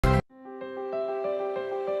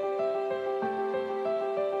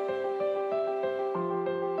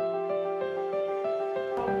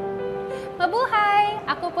Mabuhay!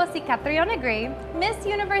 Ako po si Catriona Gray, Miss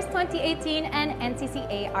Universe 2018 and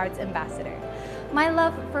NCCA Arts Ambassador. My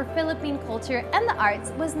love for Philippine culture and the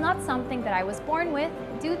arts was not something that I was born with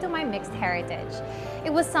due to my mixed heritage.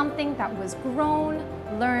 It was something that was grown,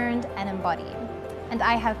 learned, and embodied. And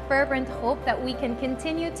I have fervent hope that we can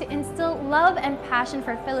continue to instill love and passion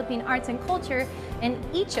for Philippine arts and culture in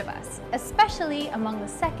each of us, especially among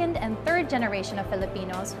the second and third generation of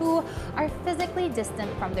Filipinos who are physically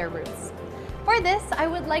distant from their roots. For this, I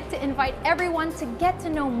would like to invite everyone to get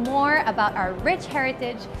to know more about our rich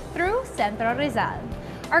heritage through Centro Rizal,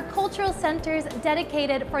 our cultural centers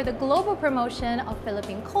dedicated for the global promotion of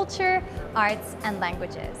Philippine culture, arts, and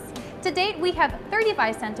languages. To date, we have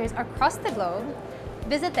 35 centers across the globe.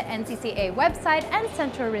 Visit the NCCA website and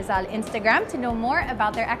Centro Rizal Instagram to know more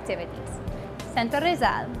about their activities. Centro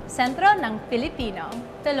Rizal, Sentro ng Pilipino.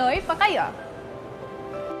 Tuloy pa kayo!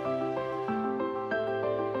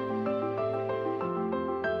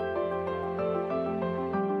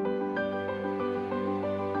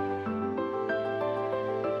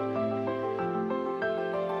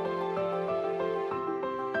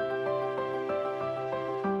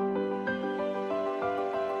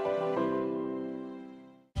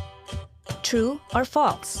 True or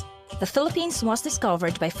false? The Philippines was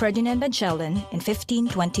discovered by Ferdinand Magellan in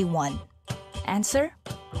 1521. Answer: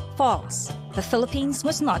 false. The Philippines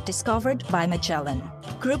was not discovered by Magellan.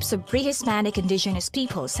 Groups of pre-Hispanic indigenous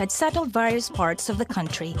peoples had settled various parts of the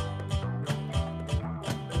country,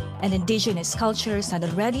 and indigenous cultures had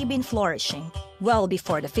already been flourishing well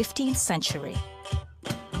before the 15th century.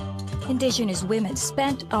 Indigenous women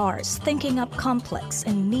spent hours thinking up complex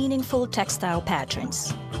and meaningful textile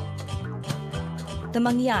patterns. The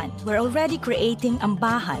Mangyan were already creating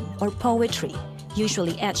ambahan, or poetry,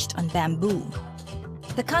 usually etched on bamboo.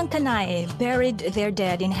 The Kankanae buried their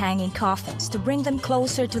dead in hanging coffins to bring them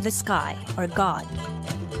closer to the sky, or God.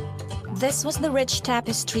 This was the rich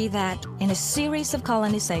tapestry that, in a series of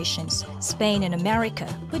colonizations, Spain and America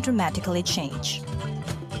would dramatically change.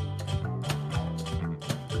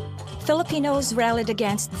 Filipinos rallied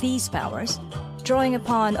against these powers, drawing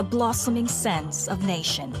upon a blossoming sense of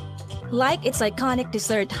nation. Like its iconic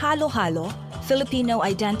dessert halo-halo, Filipino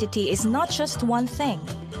identity is not just one thing,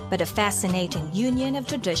 but a fascinating union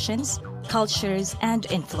of traditions, cultures, and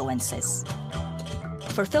influences.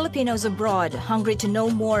 For Filipinos abroad hungry to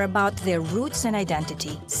know more about their roots and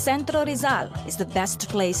identity, Centro Rizal is the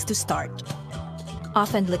best place to start.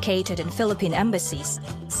 Often located in Philippine embassies,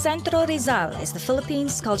 Centro Rizal is the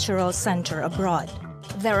Philippines Cultural Center abroad.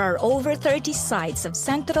 There are over 30 sites of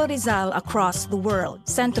Centro Rizal across the world.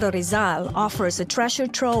 Centro Rizal offers a treasure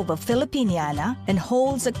trove of Filipiniana and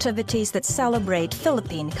holds activities that celebrate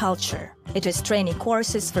Philippine culture. It has training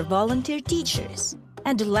courses for volunteer teachers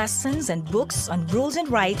and lessons and books on rules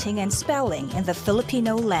and writing and spelling in the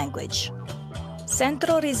Filipino language.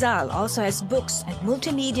 Centro Rizal also has books and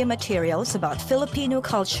multimedia materials about Filipino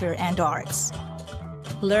culture and arts.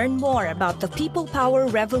 Learn more about the People Power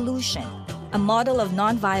Revolution, a model of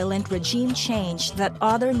nonviolent regime change that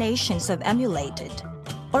other nations have emulated,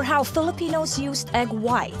 or how Filipinos used egg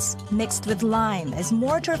whites mixed with lime as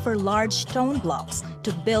mortar for large stone blocks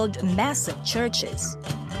to build massive churches.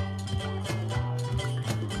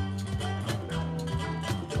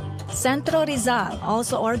 Centro Rizal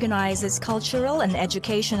also organizes cultural and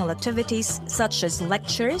educational activities such as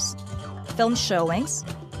lectures, film showings,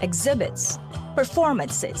 exhibits,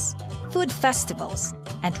 performances, food festivals,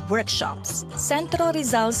 and workshops. Centro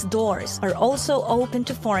Rizal's doors are also open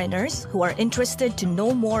to foreigners who are interested to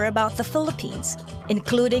know more about the Philippines,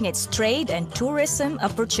 including its trade and tourism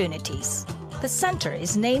opportunities. The center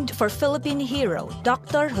is named for Philippine hero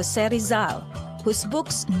Dr. Jose Rizal, whose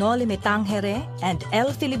books No Limitangere and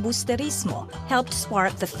El Filibusterismo helped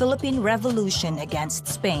spark the Philippine Revolution against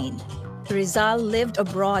Spain. Rizal lived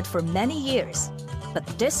abroad for many years, but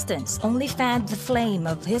distance only fanned the flame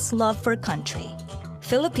of his love for country.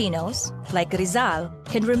 Filipinos, like Rizal,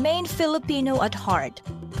 can remain Filipino at heart,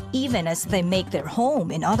 even as they make their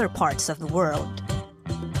home in other parts of the world.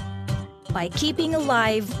 By keeping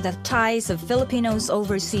alive the ties of Filipinos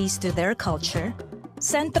overseas to their culture,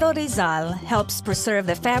 Centro Rizal helps preserve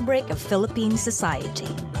the fabric of Philippine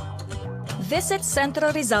society. Visit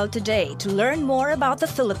Centro Rizal today to learn more about the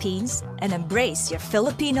Philippines and embrace your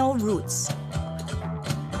Filipino roots.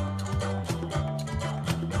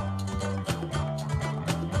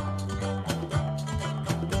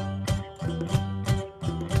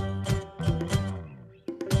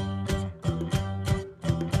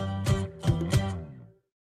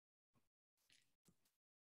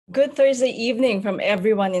 Good Thursday evening from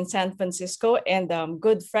everyone in San Francisco, and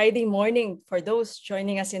good Friday morning for those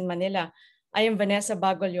joining us in Manila. I am Vanessa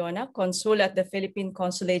Bagoliona, Consul at the Philippine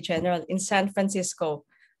Consulate General in San Francisco.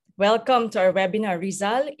 Welcome to our webinar,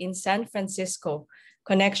 Rizal in San Francisco,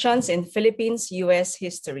 Connections in Philippines-US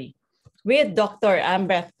History, with Dr.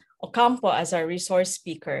 Ambeth Ocampo as our resource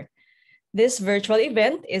speaker. This virtual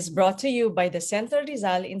event is brought to you by the Centro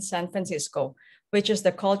Rizal in San Francisco, which is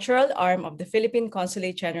the cultural arm of the Philippine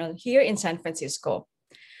Consulate General here in San Francisco.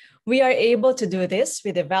 We are able to do this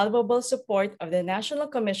with the valuable support of the National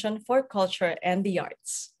Commission for Culture and the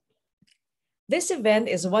Arts. This event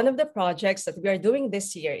is one of the projects that we are doing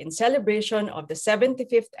this year in celebration of the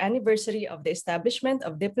 75th anniversary of the establishment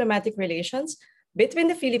of diplomatic relations between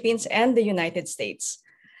the Philippines and the United States.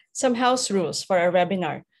 Some house rules for our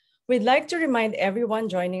webinar. We'd like to remind everyone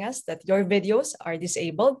joining us that your videos are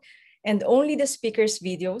disabled and only the speaker's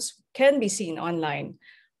videos can be seen online.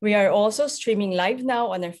 We are also streaming live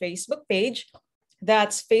now on our Facebook page.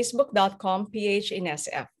 That's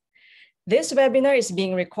facebook.com/PHNSF. This webinar is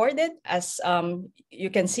being recorded, as you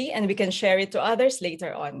can see, and we can share it to others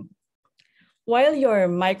later on. While your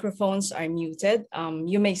microphones are muted,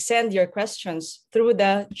 you may send your questions through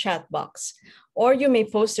the chat box, or you may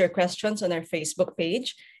post your questions on our Facebook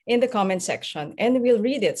page in the comment section, and we'll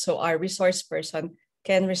read it so our resource person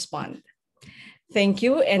can respond. Thank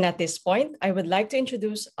you, and at this point, I would like to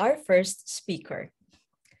introduce our first speaker.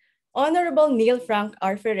 Honorable Neil Frank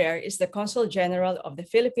R. Ferrer is the Consul General of the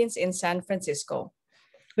Philippines in San Francisco,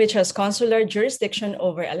 which has consular jurisdiction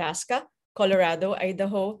over Alaska, Colorado,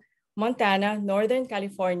 Idaho, Montana, Northern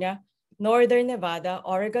California, Northern Nevada,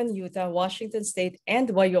 Oregon, Utah, Washington State, and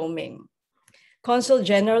Wyoming. Consul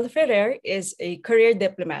General Ferrer is a career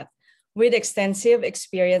diplomat with extensive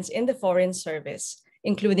experience in the Foreign Service,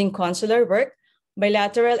 including consular work,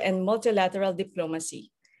 bilateral and multilateral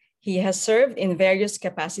diplomacy. He has served in various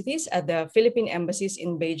capacities at the Philippine embassies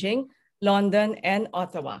in Beijing, London, and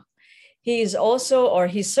Ottawa. He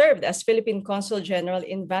served as Philippine Consul General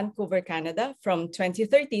in Vancouver, Canada from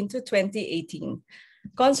 2013 to 2018.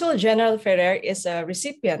 Consul General Ferrer is a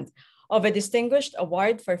recipient of a distinguished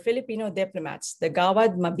award for Filipino diplomats, the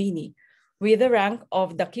Gawad Mabini, with the rank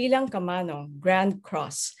of Dakilang Kamano Grand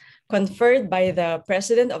Cross, conferred by the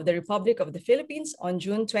President of the Republic of the Philippines on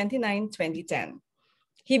June 29, 2010.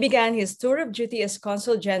 He began his tour of duty as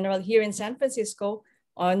Consul General here in San Francisco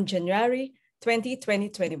on January 20,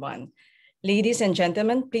 2021. Ladies and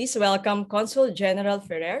gentlemen, please welcome Consul General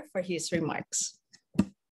Ferrer for his remarks.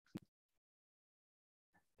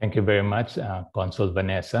 Thank you very much, Consul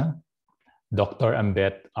Vanessa. Dr.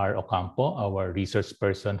 Ambeth R. Ocampo, our resource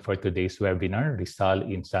person for today's webinar, Rizal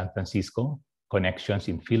in San Francisco, Connections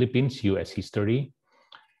in Philippines-US History,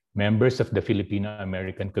 members of the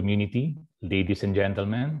Filipino-American community, ladies and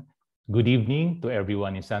gentlemen, good evening to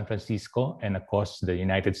everyone in San Francisco and across the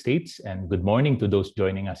United States, and good morning to those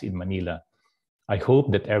joining us in Manila. I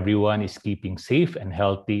hope that everyone is keeping safe and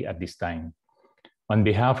healthy at this time. On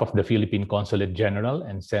behalf of the Philippine Consulate General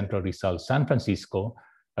and Centro Rizal San Francisco,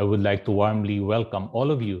 I would like to warmly welcome all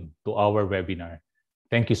of you to our webinar.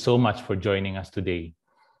 Thank you so much for joining us today.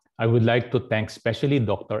 I would like to thank especially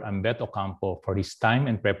Dr. Ambeth Ocampo for his time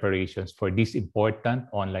and preparations for this important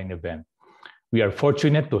online event. We are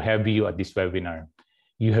fortunate to have you at this webinar.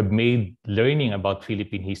 You have made learning about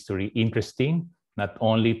Philippine history interesting, not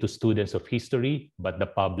only to students of history, but the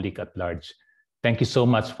public at large. Thank you so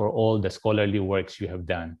much for all the scholarly works you have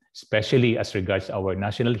done, especially as regards our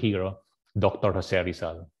national hero, Dr. Jose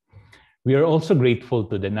Rizal. We are also grateful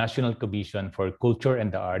to the National Commission for Culture and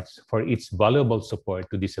the Arts for its valuable support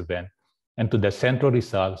to this event and to the Centro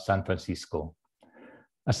Rizal San Francisco.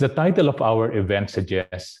 As the title of our event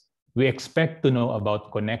suggests, we expect to know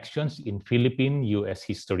about connections in Philippine-US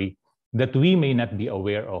history that we may not be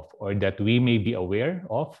aware of or that we may be aware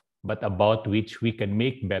of, but about which we can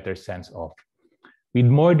make better sense of. With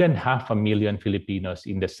more than 500,000 Filipinos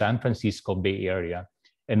in the San Francisco Bay Area,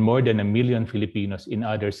 and more than 1 million Filipinos in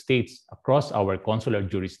other states across our consular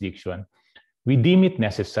jurisdiction, we deem it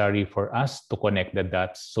necessary for us to connect the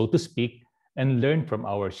dots, so to speak, and learn from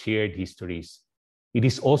our shared histories. It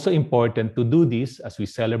is also important to do this as we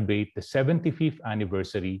celebrate the 75th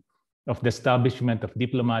anniversary of the establishment of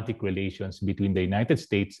diplomatic relations between the United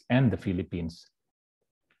States and the Philippines.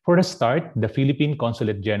 For a start, the Philippine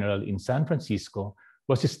Consulate General in San Francisco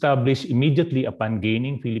was established immediately upon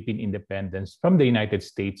gaining Philippine independence from the United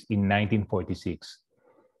States in 1946.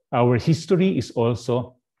 Our history is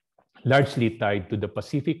also largely tied to the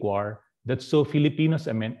Pacific War that saw Filipinos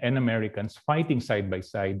and Americans fighting side by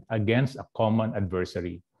side against a common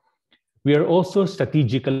adversary. We are also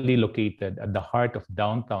strategically located at the heart of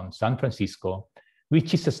downtown San Francisco,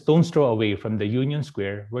 which is a stone's throw away from the Union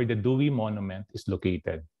Square where the Dewey Monument is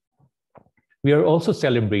located. We are also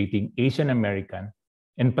celebrating Asian American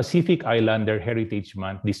and Pacific Islander Heritage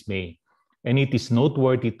Month this May, and it is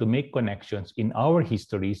noteworthy to make connections in our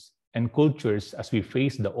histories and cultures as we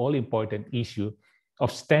face the all-important issue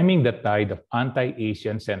of stemming the tide of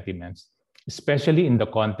anti-Asian sentiments, especially in the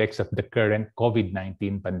context of the current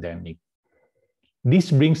COVID-19 pandemic.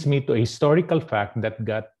 This brings me to a historical fact that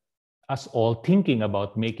got us all thinking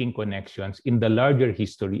about making connections in the larger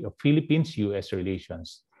history of Philippines-US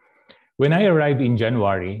relations. When I arrived in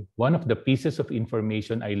January, one of the pieces of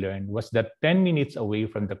information I learned was that 10 minutes away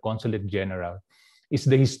from the Consulate General is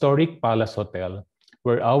the historic Palace Hotel,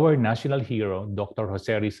 where our national hero, Dr.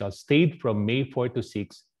 Jose Rizal, stayed from May 4 to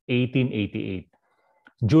 6, 1888,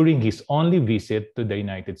 during his only visit to the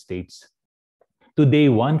United States. Today,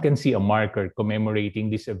 one can see a marker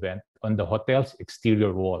commemorating this event on the hotel's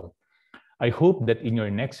exterior wall. I hope that in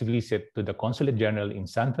your next visit to the Consulate General in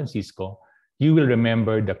San Francisco, you will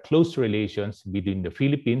remember the close relations between the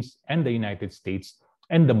Philippines and the United States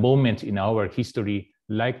and the moments in our history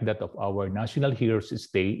like that of our national hero's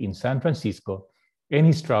stay in San Francisco and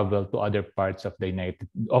his travel to other parts of the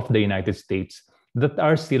United States that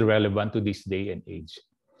are still relevant to this day and age.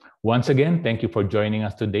 Once again, thank you for joining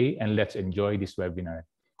us today, and let's enjoy this webinar.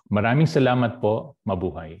 Maraming salamat po.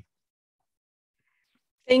 Mabuhay.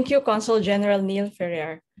 Thank you, Consul General Neil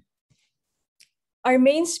Ferrer. Our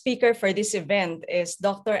main speaker for this event is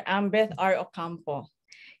Dr. Ambeth R. Ocampo.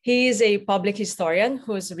 He is a public historian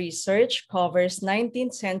whose research covers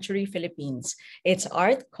 19th century Philippines, its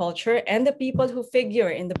art, culture, and the people who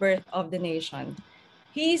figure in the birth of the nation.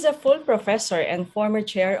 He is a full professor and former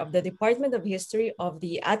chair of the Department of History of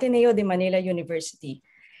the Ateneo de Manila University,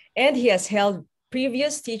 and he has held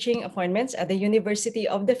previous teaching appointments at the University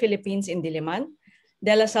of the Philippines in Diliman,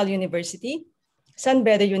 De La Salle University, San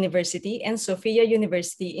Beda University, and Sophia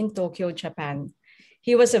University in Tokyo, Japan.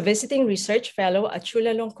 He was a visiting research fellow at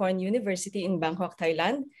Chulalongkorn University in Bangkok,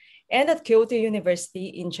 Thailand, and at Kyoto University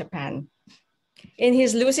in Japan. In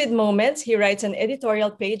his lucid moments, he writes an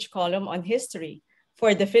editorial page column on history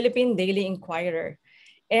for the Philippine Daily Inquirer,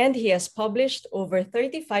 and he has published over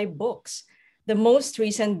 35 books, the most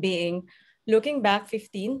recent being Looking Back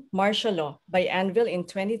 15, Martial Law by Anvil in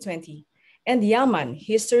 2020, and Yaman,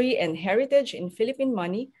 History and Heritage in Philippine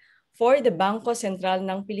Money for the Bangko Sentral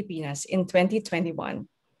ng Pilipinas in 2021.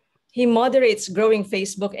 He moderates growing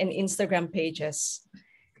Facebook and Instagram pages.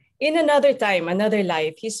 In another time, another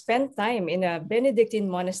life, he spent time in a Benedictine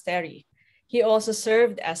monastery. He also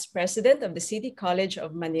served as president of the City College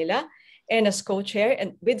of Manila and as co-chair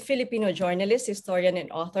with Filipino journalist, historian, and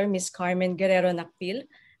author Ms. Carmen Guerrero Nakpil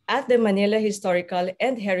at the Manila Historical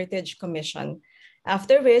and Heritage Commission,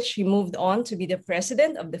 after which he moved on to be the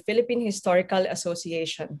president of the Philippine Historical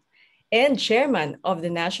Association and chairman of the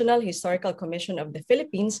National Historical Commission of the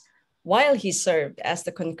Philippines, while he served as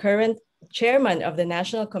the concurrent chairman of the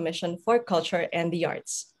National Commission for Culture and the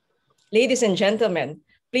Arts. Ladies and gentlemen,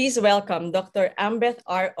 please welcome Dr. Ambeth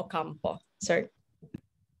R. Ocampo. Sir.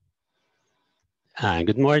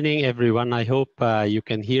 Good morning, everyone. I hope you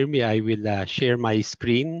can hear me. I will share my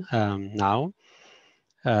screen now.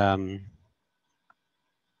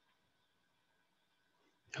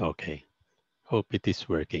 Okay. Hope it is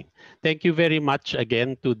working. Thank you very much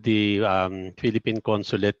again to the Philippine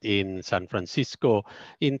Consulate in San Francisco.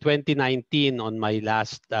 In 2019, on my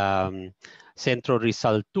last Centro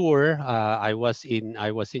Rizal tour, I was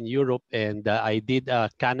in Europe, and I did a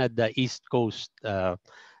Canada East Coast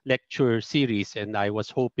lecture series, and I was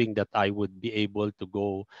hoping that I would be able to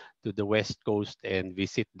go to the West Coast and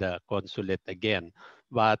visit the consulate again.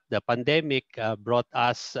 But the pandemic brought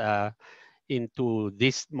us into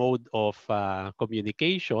this mode of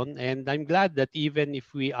communication. And I'm glad that even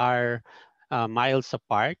if we are miles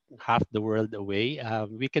apart, half the world away,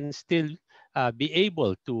 we can still be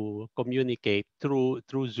able to communicate through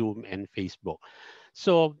Zoom and Facebook.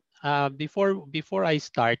 So before I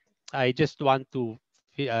start, I just want to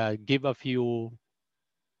give a few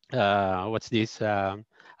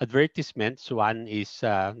advertisements. One is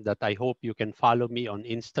that I hope you can follow me on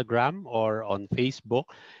Instagram or on Facebook.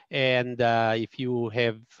 And if you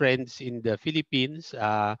have friends in the Philippines,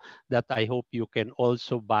 that I hope you can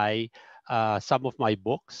also buy some of my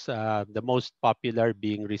books, the most popular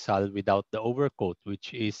being Rizal Without the Overcoat,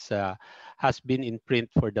 which has been in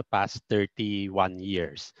print for the past 31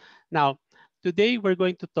 years. Now, today we're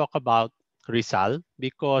going to talk about Rizal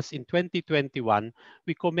because in 2021,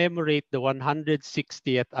 we commemorate the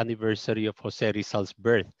 160th anniversary of Jose Rizal's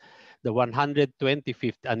birth, the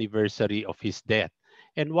 125th anniversary of his death.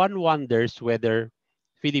 And one wonders whether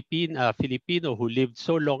Filipino who lived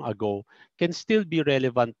so long ago can still be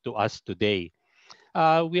relevant to us today.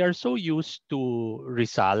 We are so used to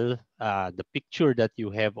Rizal. The picture that you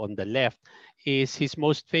have on the left is his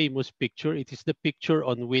most famous picture. It is the picture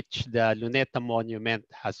on which the Luneta Monument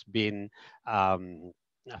has been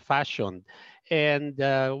fashioned. And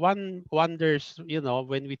one wonders,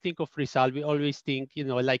 when we think of Rizal, we always think,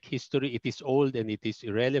 like history, it is old and it is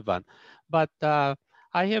irrelevant. But I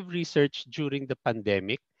have researched during the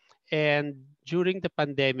pandemic. And during the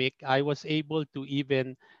pandemic, I was able to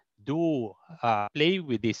even do play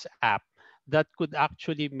with this app that could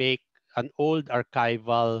actually make an old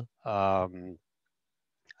archival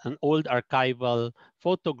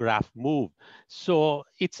photograph move. So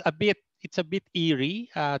it's a bit eerie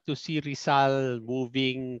to see Rizal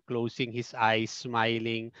moving, closing his eyes,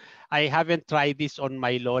 smiling. I haven't tried this on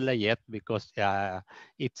my Lola yet because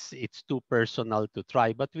it's too personal to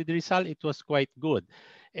try. But with Rizal, it was quite good,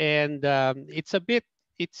 and it's a bit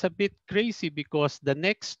crazy because the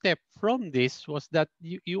next step from this was that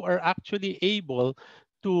you are actually able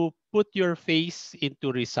to put your face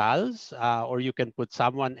into Rizal's, or you can put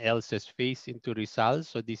someone else's face into Rizal.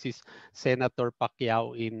 So this is Senator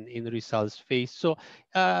Pacquiao in Rizal's face. So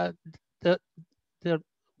uh, the, the,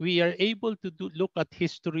 we are able to look at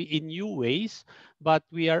history in new ways, but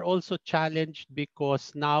we are also challenged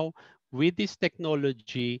because now with this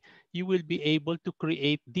technology, you will be able to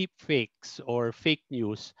create deep fakes or fake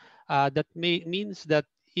news that means that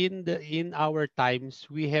in our times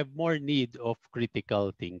we have more need of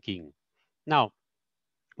critical thinking. Now,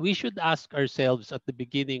 we should ask ourselves at the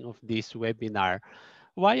beginning of this webinar,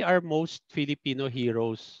 why are most Filipino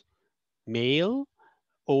heroes male,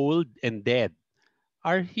 old, and dead?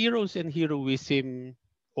 Are heroes and heroism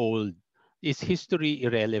old? Is history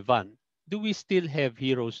irrelevant? Do we still have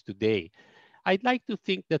heroes today? I'd like to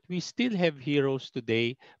think that we still have heroes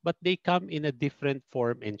today, but they come in a different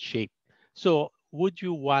form and shape. So, would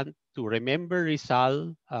you want to remember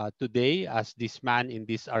Rizal today as this man in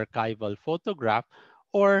this archival photograph?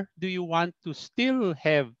 Or do you want to still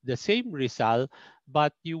have the same Rizal,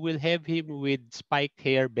 but you will have him with spiked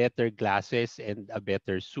hair, better glasses, and a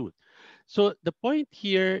better suit? So the point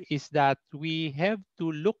here is that we have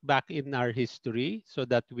to look back in our history so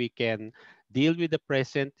that we can deal with the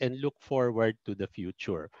present and look forward to the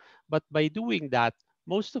future. But by doing that,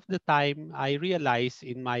 most of the time, I realize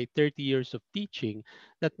in my 30 years of teaching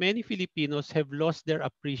that many Filipinos have lost their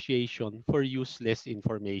appreciation for useless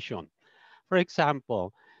information. For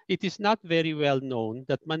example, it is not very well known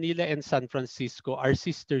that Manila and San Francisco are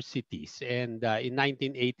sister cities. And in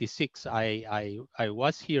 1986, I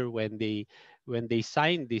was here when they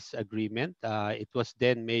signed this agreement. It was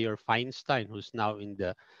then Mayor Feinstein, who's now in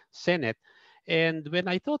the Senate. And when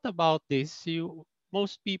I thought about this,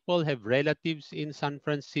 most people have relatives in San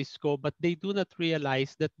Francisco, but they do not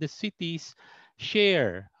realize that the cities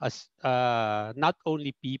share as not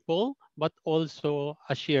only people but also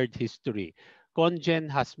a shared history. Conjen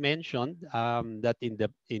has mentioned that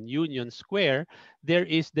in Union Square there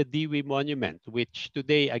is the Dewey Monument, which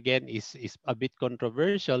today again is a bit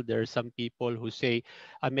controversial. There are some people who say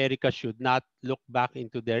America should not look back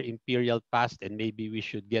into their imperial past and maybe we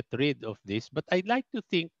should get rid of this. But I'd like to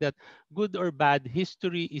think that good or bad,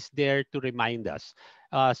 history is there to remind us.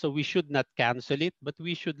 So we should not cancel it, but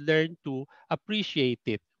we should learn to appreciate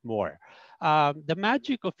it more. The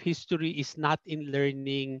magic of history is not in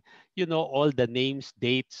learning, all the names,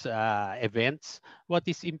 dates, events. What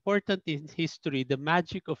is important in history, the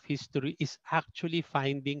magic of history is actually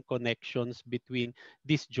finding connections between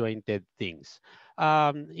disjointed things.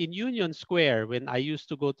 In Union Square, when I used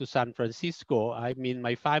to go to San Francisco, I mean,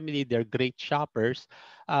 my family, they're great shoppers.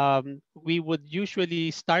 We would usually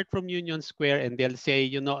start from Union Square and they'll say,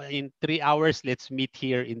 in 3 hours, let's meet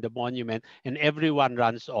here in the monument, and everyone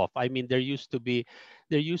runs off. I mean, there used to be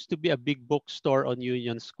a big bookstore on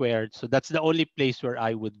Union Square, so that's the only place where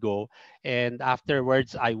I would go. And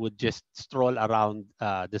afterwards, I would just stroll around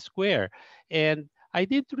the square, and I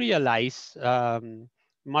didn't realize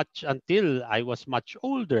much until I was much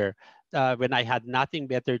older. When I had nothing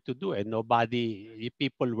better to do and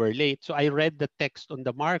people were late. So I read the text on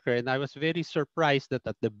the marker and I was very surprised that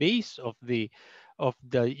at the base of the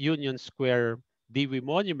Union Square Dewey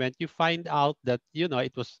Monument, you find out that,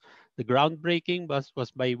 it was the groundbreaking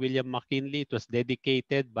was by William McKinley. It was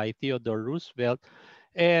dedicated by Theodore Roosevelt.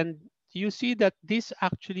 And you see that this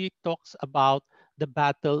actually talks about the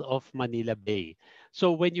Battle of Manila Bay.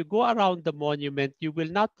 So when you go around the monument, you will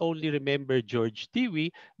not only remember George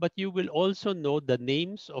Dewey, but you will also know the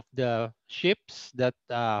names of the ships that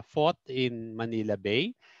fought in Manila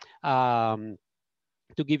Bay. Um,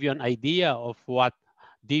 to give you an idea of what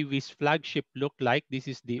DWI's flagship look like. This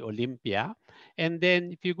is the Olympia. And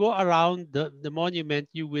then if you go around the monument,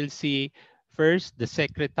 you will see first the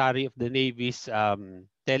Secretary of the Navy's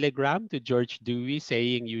telegram to George Dewey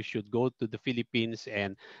saying you should go to the Philippines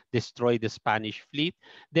and destroy the Spanish fleet.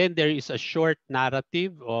 Then there is a short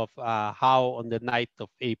narrative of how on the night of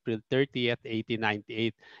April 30th,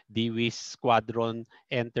 1898, Dewey's squadron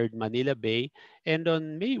entered Manila Bay. And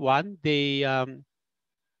on May 1, they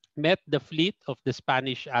met the fleet of the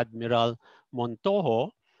Spanish Admiral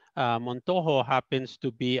Montojo. Montojo happens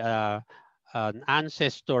to be an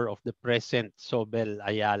ancestor of the present Sobel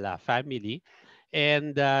Ayala family.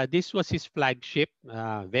 And this was his flagship,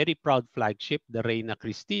 very proud flagship, the Reina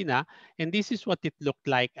Cristina. And this is what it looked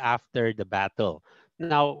like after the battle.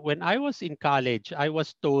 Now, when I was in college, I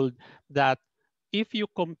was told that if you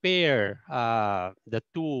compare the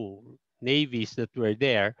two navies that were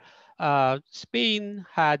there, Spain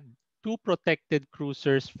had two protected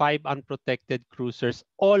cruisers, five unprotected cruisers.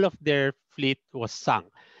 All of their fleet was sunk.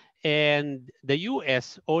 And the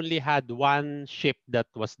US only had one ship that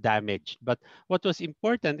was damaged. But what was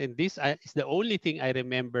important, and this is the only thing I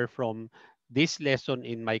remember from this lesson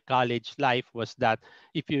in my college life, was that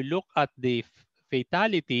if you look at the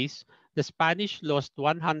fatalities, the Spanish lost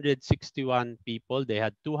 161 people. They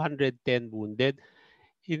had 210 wounded.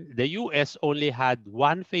 The US only had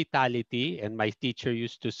one fatality, and my teacher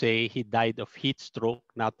used to say he died of heat stroke,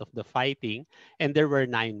 not of the fighting, and there were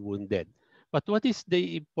 9 wounded. But what is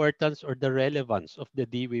the importance or the relevance of the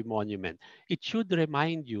Dewey Monument? It should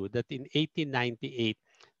remind you that in 1898,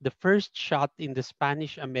 the first shot in the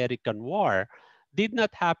Spanish-American War did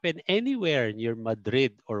not happen anywhere near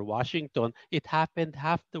Madrid or Washington. It happened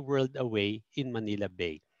half the world away in Manila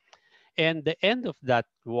Bay. And the end of that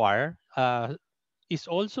war is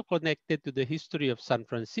also connected to the history of San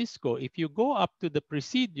Francisco. If you go up to the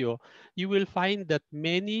Presidio, you will find that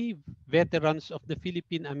many veterans of the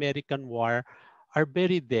Philippine-American War are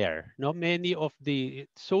buried there. No, many of the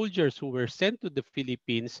soldiers who were sent to the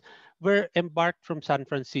Philippines were embarked from San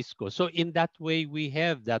Francisco. So in that way, we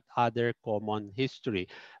have that other common history.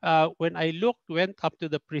 When I went up to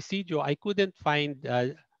the Presidio, I couldn't find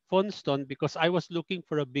Funston because I was looking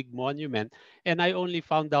for a big monument, and I only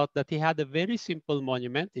found out that he had a very simple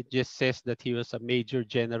monument. It just says that he was a major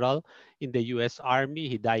general in the US Army.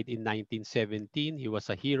 He died in 1917. He was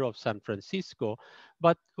a hero of San Francisco.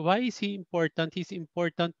 But why is he important? He's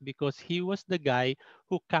important because he was the guy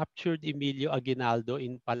who captured Emilio Aguinaldo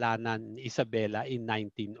in Palanan, Isabela in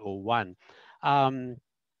 1901. Um,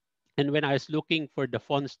 and when I was looking for the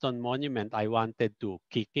Funston Monument, I wanted to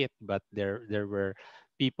kick it, but there were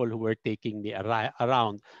people who were taking me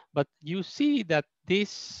around. But you see that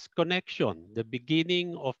this connection, the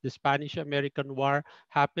beginning of the Spanish-American War,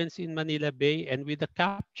 happens in Manila Bay, and with the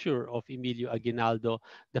capture of Emilio Aguinaldo,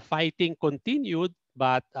 the fighting continued,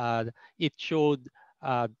 but it showed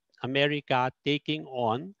uh, America taking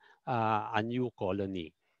on a new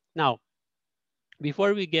colony. Now,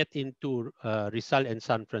 before we get into Rizal and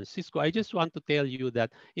San Francisco, I just want to tell you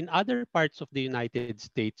that in other parts of the United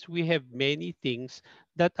States, we have many things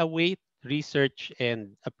that await research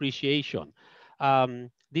and appreciation.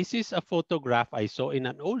 This is a photograph I saw in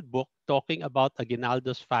an old book talking about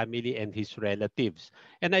Aguinaldo's family and his relatives.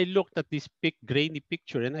 And I looked at this grainy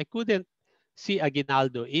picture and I couldn't see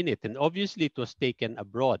Aguinaldo in it. And obviously it was taken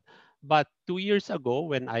abroad. But 2 years ago,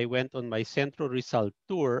 when I went on my Centro Rizal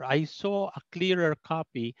tour, I saw a clearer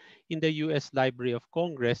copy in the US Library of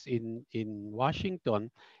Congress in Washington.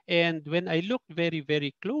 And when I looked very,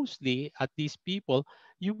 very closely at these people,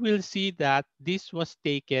 you will see that this was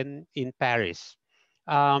taken in Paris.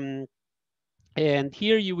 Um, and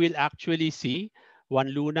here you will actually see Juan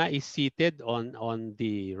Luna is seated on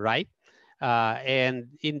the right. And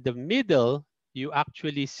in the middle, you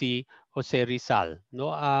actually see Jose Rizal.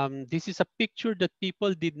 No, this is a picture that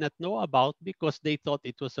people did not know about because they thought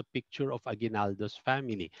it was a picture of Aguinaldo's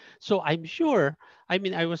family. So I'm sure, I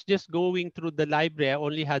mean, I was just going through the library. I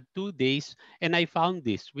only had 2 days and I found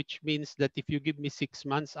this, which means that if you give me 6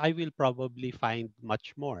 months, I will probably find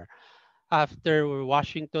much more. After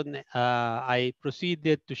Washington, I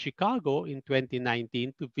proceeded to Chicago in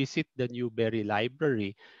 2019 to visit the Newberry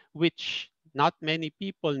Library, which not many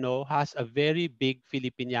people know has a very big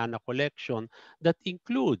Filipiniana collection that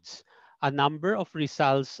includes a number of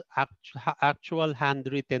Rizal's actual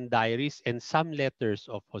handwritten diaries and some letters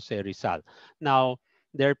of Jose Rizal. Now,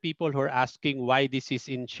 there are people who are asking why this is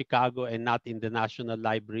in Chicago and not in the National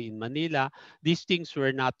Library in Manila. These things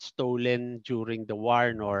were not stolen during the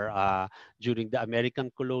war nor during the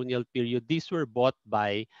American colonial period. These were bought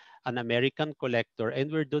by an American collector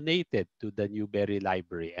and were donated to the Newberry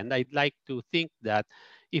Library. And I'd like to think that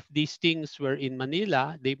if these things were in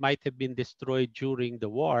Manila, they might have been destroyed during the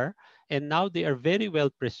war. And now they are very well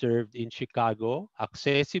preserved in Chicago,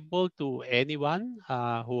 accessible to anyone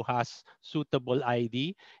who has suitable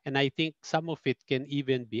ID. And I think some of it can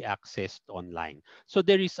even be accessed online. So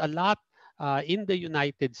there is a lot in the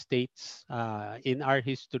United States, in our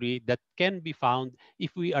history, that can be found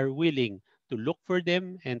if we are willing to look for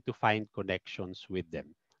them and to find connections with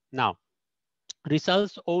them. Now,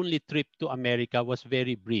 Rizal's only trip to America was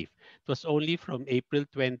very brief. It was only from April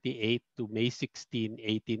 28 to May 16,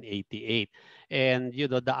 1888. And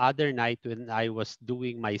the other night when I was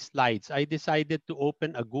doing my slides, I decided to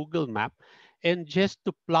open a Google map and just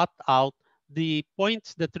to plot out the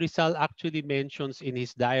points that Rizal actually mentions in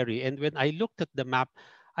his diary. And when I looked at the map,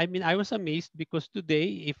 I mean, I was amazed because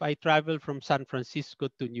today, if I travel from San Francisco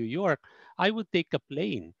to New York, I would take a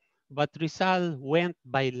plane. But Rizal went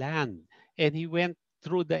by land, and he went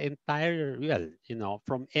through the entire, well,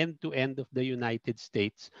 from end to end of the United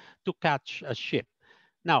States to catch a ship.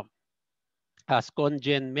 Now, as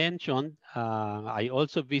Conjen mentioned, I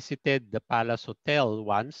also visited the Palace Hotel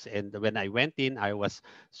once, and when I went in, I was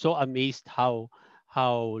so amazed how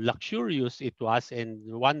luxurious it was, and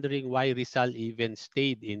wondering why Rizal even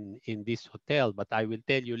stayed in this hotel. But I will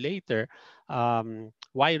tell you later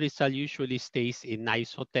why Rizal usually stays in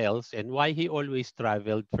nice hotels and why he always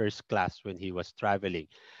traveled first class when he was traveling.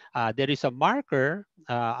 There is a marker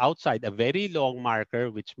outside, a very long marker,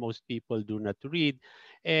 which most people do not read,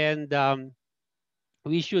 and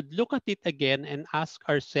we should look at it again and ask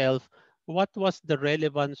ourselves, what was the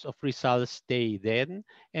relevance of Rizal's stay then,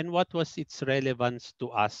 and what was its relevance to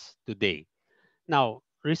us today? Now,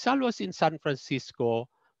 Rizal was in San Francisco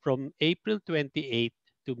from April 28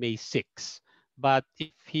 to May 6. But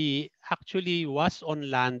if he actually was on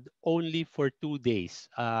land only for 2 days,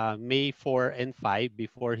 May 4 and 5,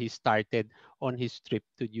 before he started on his trip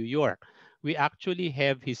to New York, we actually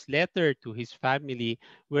have his letter to his family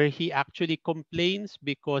where he actually complains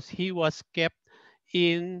because he was kept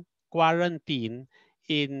in quarantine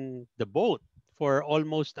in the boat for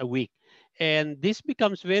almost a week. And this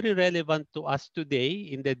becomes very relevant to us today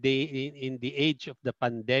in the day in the age of the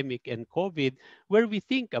pandemic and COVID, where we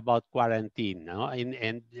think about quarantine. No?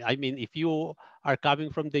 And I mean, if you are coming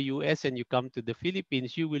from the US and you come to the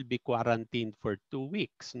Philippines, you will be quarantined for 2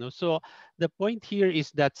 weeks. No? So the point here is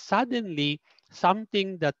that suddenly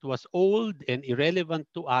something that was old and irrelevant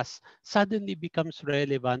to us suddenly becomes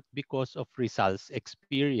relevant because of Rizal's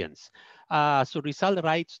experience. So Rizal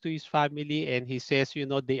writes to his family and he says,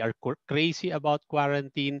 they are crazy about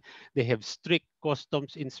quarantine. They have strict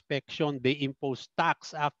customs inspection. They impose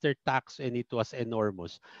tax after tax, and it was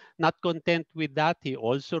enormous. Not content with that, he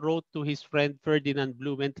also wrote to his friend Ferdinand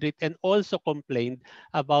Blumentritt and also complained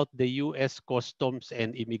about the U.S. Customs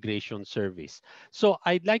and Immigration Service. So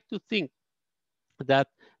I'd like to think that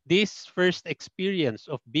this first experience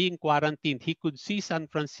of being quarantined, he could see San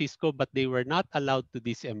Francisco, but they were not allowed to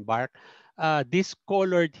disembark. This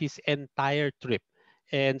colored his entire trip.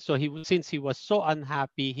 And so since he was so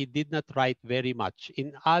unhappy, he did not write very much.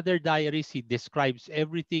 In other diaries, he describes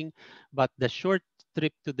everything, but the short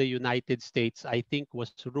trip to the United States, I think,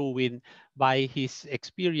 was ruined by his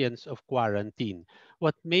experience of quarantine.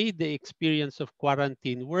 What made the experience of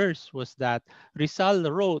quarantine worse was that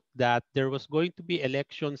Rizal wrote that there was going to be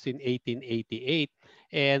elections in 1888,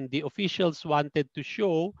 and the officials wanted to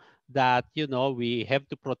show that we have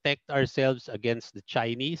to protect ourselves against the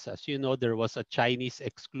Chinese. As you know, there was a Chinese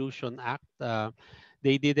Exclusion Act.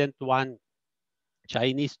 They didn't want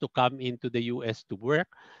Chinese to come into the U.S. to work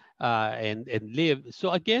and live.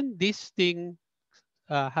 So again, this thing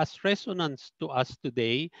has resonance to us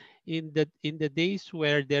today in the days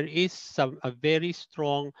where there is a very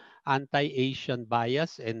strong anti-Asian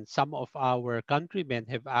bias, and some of our countrymen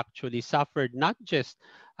have actually suffered not just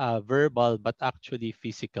verbal but actually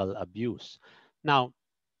physical abuse. Now,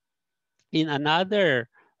 in another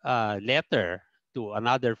letter to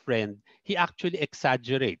another friend, he actually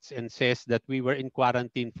exaggerates and says that we were in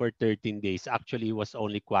quarantine for 13 days. Actually, he was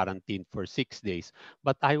only quarantined for 6 days.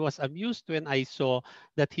 But I was amused when I saw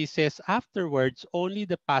that he says afterwards, only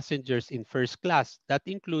the passengers in first class, that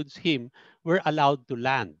includes him, were allowed to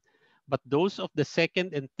land. But those of the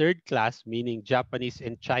second and third class, meaning Japanese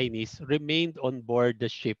and Chinese, remained on board the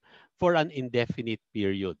ship for an indefinite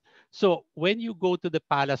period. So when you go to the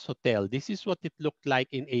Palace Hotel, this is what it looked like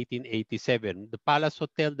in 1887. The Palace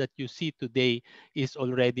Hotel that you see today is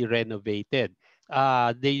already renovated.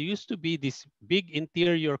 There used to be this big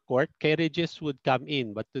interior court. Carriages would come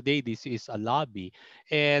in, but today this is a lobby.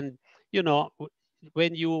 And, you know,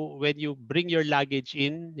 when you bring your luggage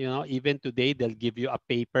in, even today they'll give you a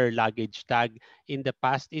paper luggage tag. In the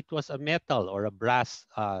past, it was a metal or a brass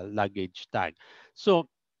luggage tag. So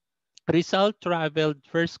Rizal traveled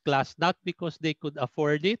first class not because they could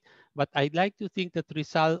afford it, but I'd like to think that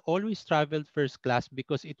Rizal always traveled first class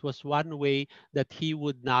because it was one way that he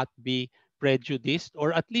would not be prejudiced,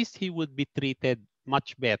 or at least he would be treated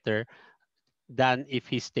much better than if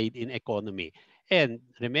he stayed in economy. And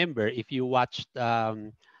remember, if you watched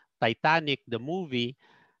Titanic, the movie,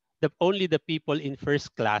 only the people in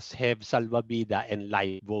first class have salvavida and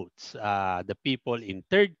lifeboats. The people in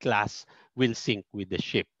third class will sink with the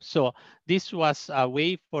ship. So this was a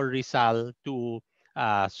way for Rizal to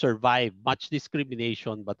survive much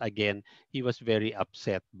discrimination, but again, he was very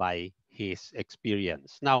upset by his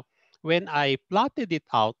experience. Now, when I plotted it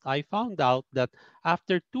out, I found out that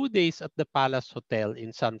after 2 days at the Palace Hotel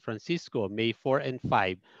in San Francisco, May 4 and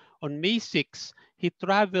 5, on May 6, he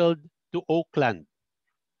traveled to Oakland.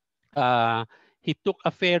 uh, he took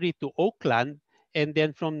a ferry to Oakland, and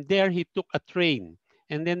then from there he took a train,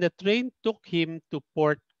 and then the train took him to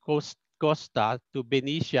Port Costa to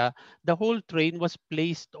Benicia. The whole train was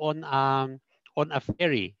placed on a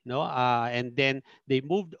ferry, no, and then they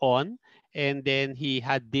moved on, and then he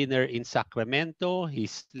had dinner in Sacramento. He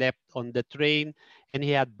slept on the train, and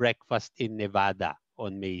he had breakfast in Nevada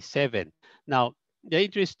on May 7th. Now, the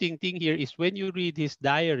interesting thing here is when you read his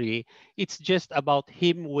diary, it's just about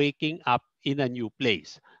him waking up in a new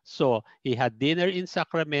place. So he had dinner in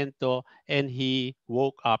Sacramento and he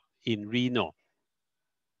woke up in Reno.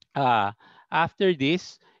 Uh, After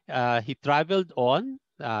this, he traveled on.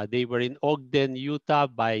 They were in Ogden, Utah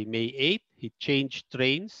by May 8th. He changed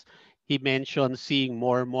trains. He mentioned seeing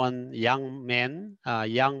young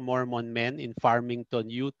Mormon men in Farmington,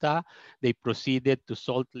 Utah. They proceeded to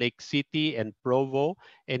Salt Lake City and Provo.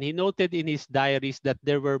 And he noted in his diaries that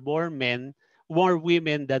there were more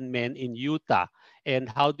women than men in Utah. And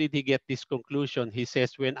how did he get this conclusion? He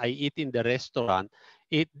says, when I eat in the restaurant,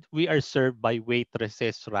 we are served by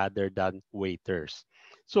waitresses rather than waiters.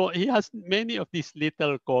 So he has many of these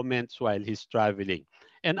little comments while he's traveling.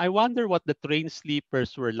 And I wonder what the train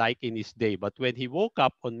sleepers were like in his day. But when he woke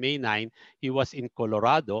up on May 9, he was in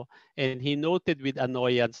Colorado, and he noted with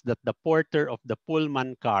annoyance that the porter of the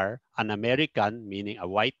Pullman car, an American, meaning a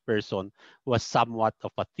white person, was somewhat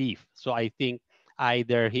of a thief. So I think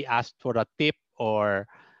either he asked for a tip or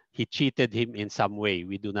he cheated him in some way.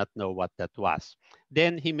 We do not know what that was.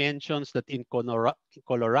 Then he mentions that in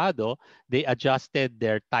Colorado, they adjusted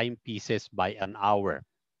their timepieces by an hour.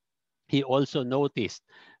 He also noticed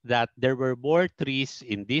that there were more trees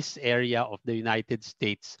in this area of the United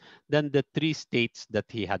States than the 3 states that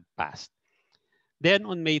he had passed. Then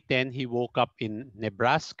on May 10, he woke up in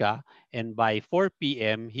Nebraska, and by 4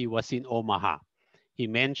 p.m., he was in Omaha. He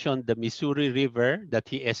mentioned the Missouri River that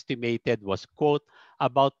he estimated was, quote,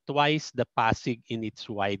 about twice the Pasig in its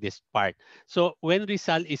widest part. So when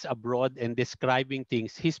Rizal is abroad and describing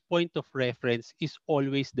things, his point of reference is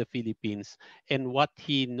always the Philippines and what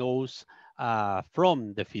he knows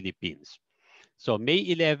from the Philippines. So May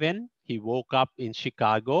 11, he woke up in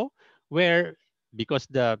Chicago, where because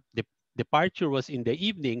the departure was in the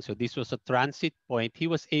evening, so this was a transit point, he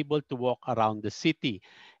was able to walk around the city.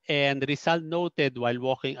 And Rizal noted while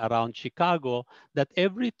walking around Chicago that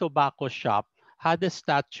every tobacco shop had a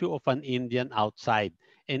statue of an Indian outside.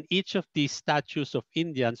 And each of these statues of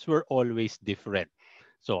Indians were always different.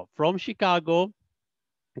 So from Chicago,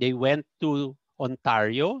 they went to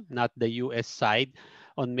Ontario, not the US side,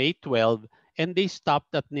 on May 12, and they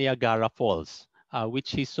stopped at Niagara Falls, which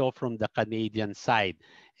he saw from the Canadian side.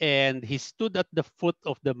 And he stood at the foot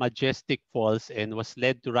of the majestic falls and was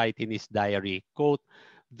led to write in his diary, quote,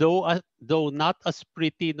 though not as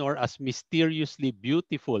pretty nor as mysteriously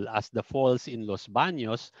beautiful as the falls in Los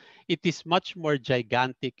Baños, it is much more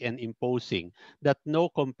gigantic and imposing that no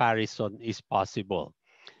comparison is possible.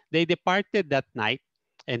 They departed that night,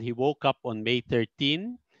 and he woke up on May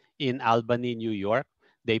 13 in Albany, New York.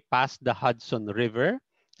 They passed the Hudson River,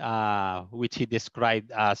 which he described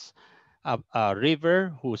as a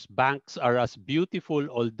river whose banks are as beautiful,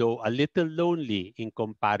 although a little lonely in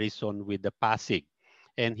comparison with the Pasig.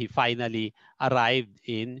 And he finally arrived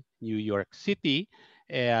in New York City,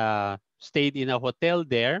 stayed in a hotel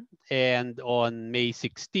there, and on May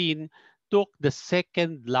 16, took the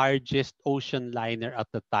second largest ocean liner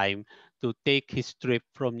at the time to take his trip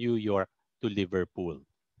from New York to Liverpool.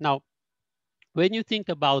 Now, when you think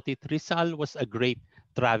about it, Rizal was a great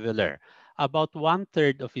traveler. about one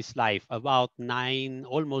third of his life, about 9,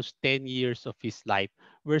 almost 10 years of his life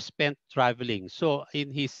were spent traveling. So in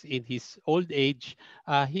his old age,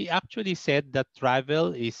 he actually said that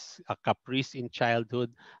travel is a caprice in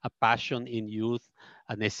childhood, a passion in youth,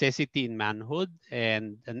 a necessity in manhood,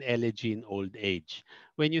 and an elegy in old age.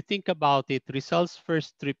 When you think about it, Rizal's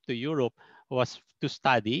first trip to Europe was to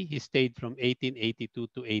study. He stayed from 1882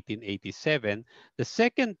 to 1887. The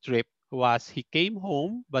second trip was he came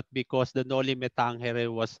home, but because the Noli Me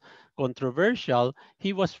Tangere was controversial,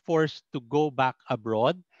 he was forced to go back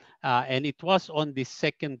abroad. And it was on the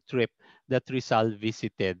second trip that Rizal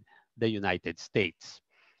visited the United States.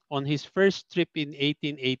 On his first trip in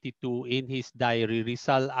 1882, in his diary,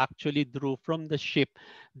 Rizal actually drew from the ship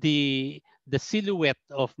the silhouette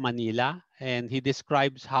of Manila, and he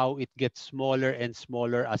describes how it gets smaller and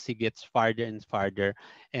smaller as he gets farther and farther,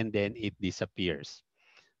 and then it disappears.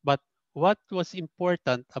 But what was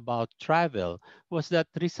important about travel was that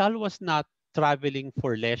Rizal was not traveling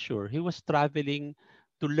for leisure. He was traveling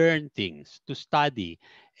to learn things, to study.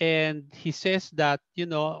 And he says that,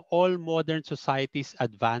 all modern societies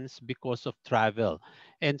advance because of travel.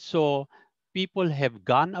 And so people have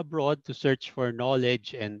gone abroad to search for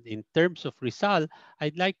knowledge. And in terms of Rizal,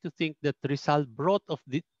 I'd like to think that Rizal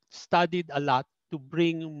studied a lot to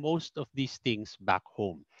bring most of these things back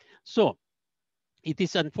home. So it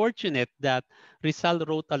is unfortunate that Rizal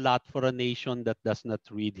wrote a lot for a nation that does not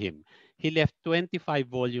read him. He left 25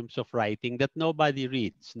 volumes of writing that nobody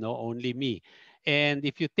reads, no, only me. And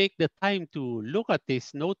if you take the time to look at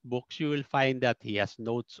his notebooks, you will find that he has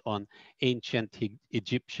notes on ancient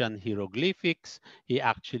Egyptian hieroglyphics. He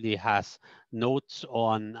actually has notes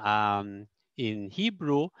on in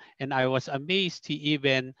Hebrew, and I was amazed he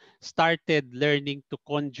even started learning to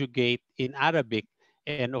conjugate in Arabic,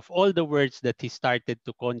 and of all the words that he started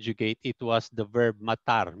to conjugate, it was the verb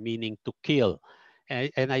matar, meaning to kill.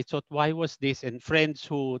 And I thought, why was this? And friends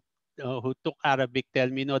who took Arabic tell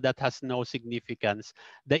me, no, that has no significance.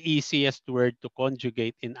 The easiest word to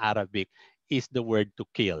conjugate in Arabic is the word to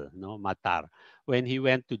kill, no, matar. When he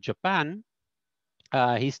went to Japan,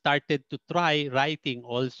 he started to try writing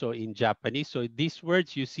also in Japanese. So these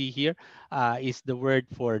words you see here is the word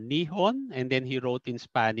for Nihon, and then he wrote in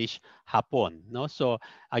Spanish Hapon. No, so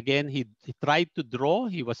again he tried to draw.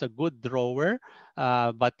 He was a good drawer,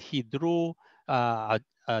 but he drew a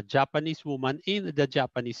Japanese woman in the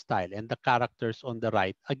Japanese style, and the characters on the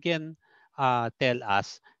right again tell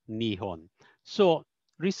us Nihon. So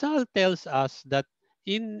Rizal tells us that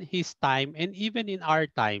in his time and even in our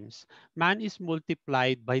times, man is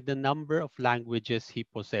multiplied by the number of languages he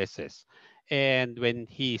possesses. And when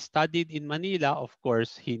he studied in Manila, of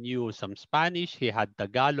course, he knew some Spanish, he had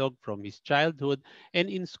Tagalog from his childhood, and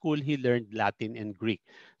in school he learned Latin and Greek.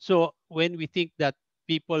 So when we think that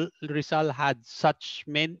Rizal had such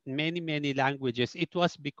many languages, it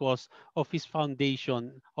was because of his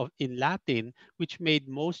foundation in Latin, which made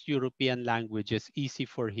most European languages easy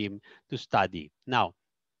for him to study. Now,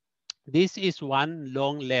 this is one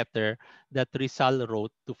long letter that Rizal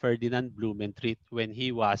wrote to Ferdinand Blumentritt when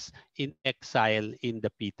he was in exile in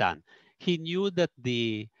the Pitan. He knew that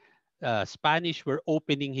the Spanish were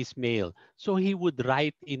opening his mail. So he would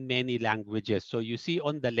write in many languages. So you see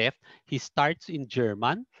on the left, he starts in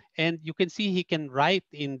German, and you can see he can write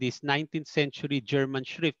in this 19th century German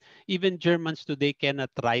schrift. Even Germans today cannot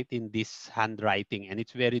write in this handwriting, and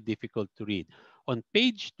it's very difficult to read. On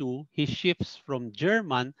page 2, he shifts from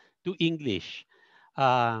German to English.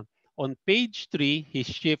 Uh, on page 3, he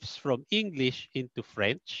shifts from English into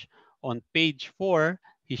French. On page 4,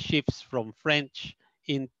 he shifts from French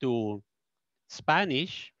into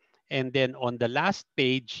Spanish. And then on the last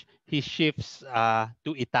page, he shifts to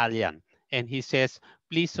Italian. And he says,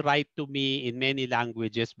 please write to me in many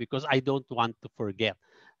languages because I don't want to forget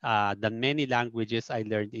the many languages I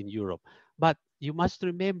learned in Europe. But you must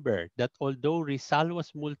remember that although Rizal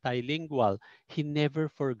was multilingual, he never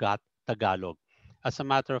forgot Tagalog. As a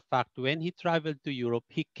matter of fact, when he traveled to Europe,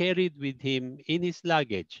 he carried with him in his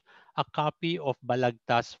luggage a copy of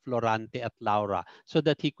Balagtas, Florante at Laura so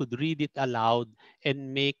that he could read it aloud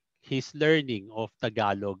and make his learning of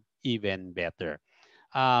Tagalog even better.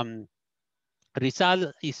 Um,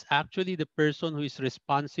 Rizal is actually the person who is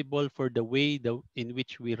responsible for the way in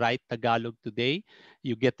which we write Tagalog today.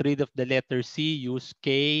 You get rid of the letter C, use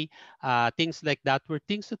K, things like that were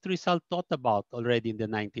things that Rizal thought about already in the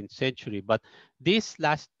 19th century. But this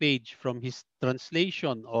last page from his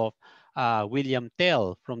translation of William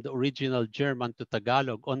Tell from the original German to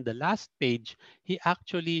Tagalog, on the last page, he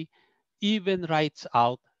actually even writes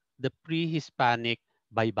out the pre-Hispanic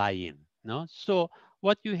baybayin. No? So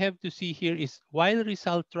what you have to see here is while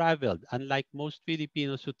Rizal traveled, unlike most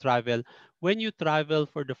Filipinos who travel, when you travel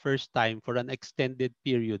for the first time for an extended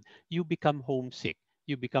period, you become homesick.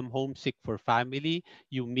 You become homesick for family,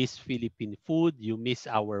 you miss Philippine food, you miss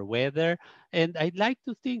our weather. And I'd like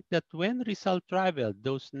to think that when Rizal traveled,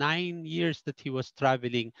 those 9 years that he was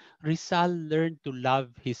traveling, Rizal learned to love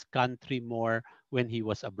his country more when he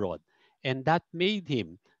was abroad. And that made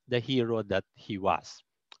him the hero that he was.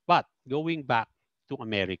 But going back to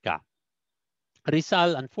America,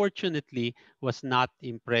 Rizal, unfortunately, was not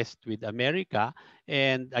impressed with America.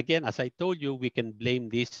 And again, as I told you, we can blame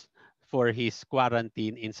this for his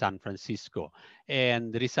quarantine in San Francisco.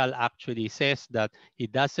 And Rizal actually says that he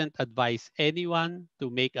doesn't advise anyone to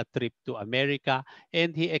make a trip to America.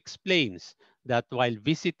 And he explains that while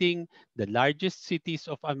visiting the largest cities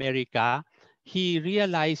of America, he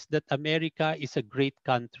realized that America is a great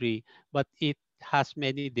country, but it has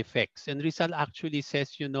many defects. And Rizal actually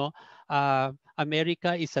says,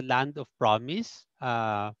 America is a land of promise.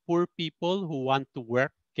 Poor people who want to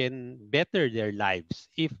work can better their lives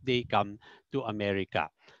if they come to America.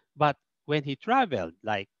 But when he traveled,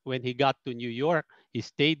 like when he got to New York, he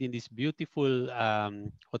stayed in this beautiful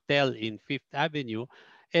hotel in Fifth Avenue.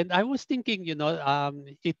 And I was thinking,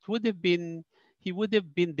 it would have been, he would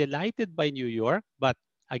have been delighted by New York. But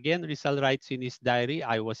again, Rizal writes in his diary,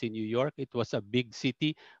 I was in New York. It was a big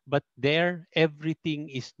city, but there everything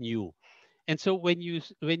is new. And so when you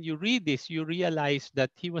read this, you realize that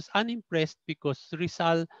he was unimpressed because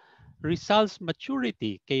Rizal's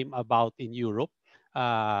maturity came about in Europe.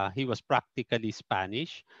 He was practically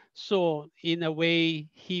Spanish. So in a way,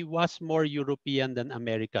 he was more European than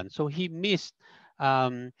American. So he missed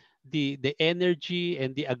um, the energy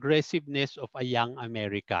and the aggressiveness of a young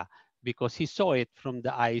America because he saw it from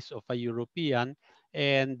the eyes of a European.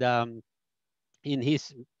 And in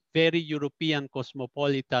his very European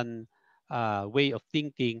cosmopolitan way of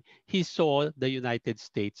thinking, he saw the United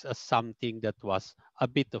States as something that was a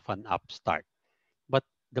bit of an upstart. But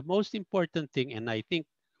the most important thing, and I think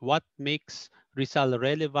what makes Rizal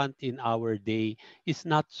relevant in our day, is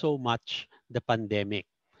not so much the pandemic.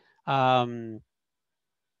 Um,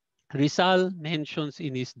 Rizal mentions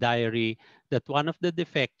in his diary that one of the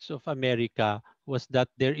defects of America was that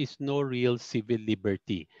there is no real civil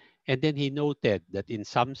liberty. And then he noted that in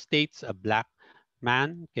some states, a black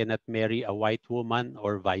man cannot marry a white woman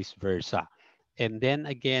or vice versa. And then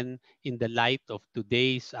again, in the light of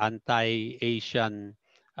today's anti-Asian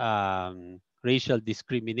racial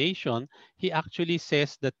discrimination, he actually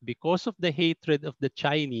says that because of the hatred of the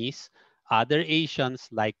Chinese, other Asians,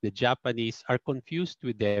 like the Japanese, are confused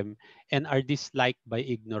with them and are disliked by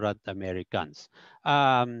ignorant Americans.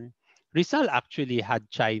 Um, Rizal actually had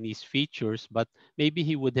Chinese features, but maybe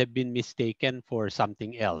he would have been mistaken for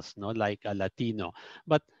something else, no, like a Latino.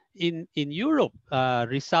 But in Europe,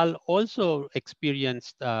 Rizal also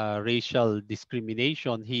experienced racial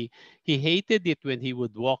discrimination. He hated it when he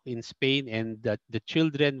would walk in Spain and that the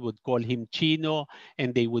children would call him Chino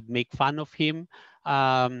and they would make fun of him.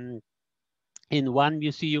 Um, in one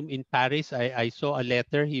museum in Paris, I saw a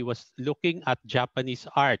letter. He was looking at Japanese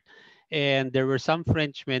art. And there were some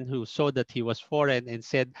Frenchmen who saw that he was foreign and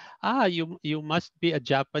said, you must be a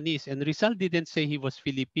Japanese. And Rizal didn't say he was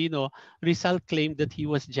Filipino. Rizal claimed that he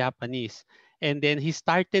was Japanese. And then he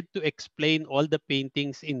started to explain all the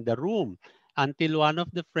paintings in the room until one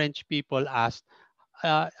of the French people asked,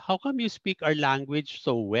 how come you speak our language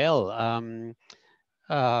so well?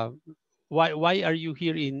 Uh, why are you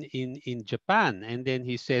here in Japan? And then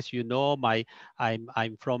he says,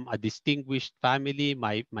 I'm from a distinguished family.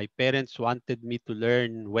 My parents wanted me to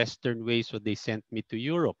learn Western ways, so they sent me to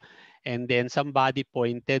Europe. And then somebody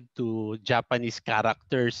pointed to Japanese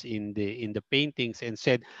characters in the paintings and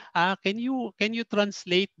said, can you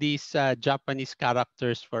translate these Japanese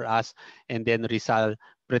characters for us? And then Rizal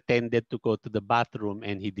pretended to go to the bathroom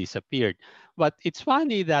and he disappeared. But it's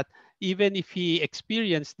funny that even if he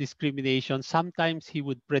experienced discrimination, sometimes he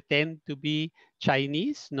would pretend to be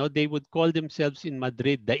Chinese. No, they would call themselves in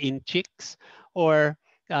Madrid the Inchiks, or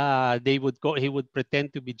he would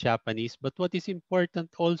pretend to be Japanese. But what is important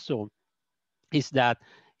also is that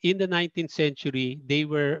in the 19th century,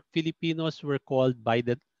 Filipinos were called by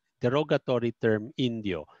the derogatory term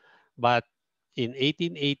Indio. But in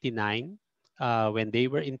 1889, when they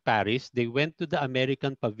were in Paris, they went to the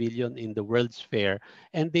American Pavilion in the World's Fair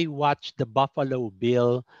and they watched the Buffalo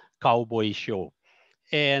Bill cowboy show.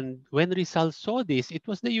 And when Rizal saw this, it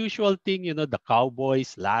was the usual thing, the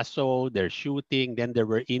cowboys, lasso, they're shooting, then there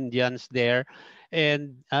were Indians there.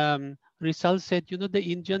 And Rizal said, the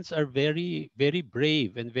Indians are very, very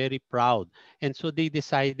brave and very proud. And so they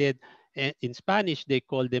decided, In Spanish, they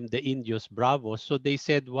call them the Indios Bravos. So they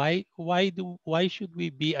said, why should we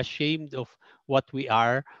be ashamed of what we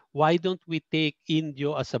are? Why don't we take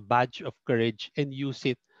Indio as a badge of courage and use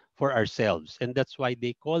it for ourselves? And that's why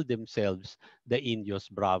they call themselves the Indios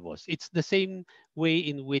Bravos. It's the same way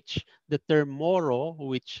in which the term Moro,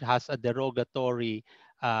 which has a derogatory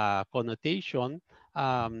connotation,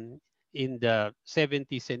 um, in the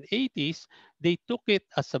 70s and 80s, they took it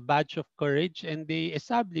as a badge of courage and they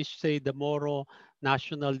established, say, the Moro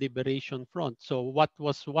National Liberation Front. So what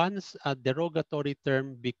was once a derogatory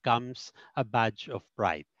term becomes a badge of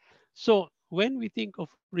pride. So when we think of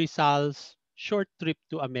Rizal's short trip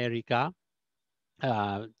to America,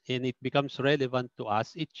 and it becomes relevant to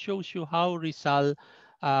us, it shows you how Rizal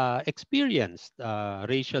experienced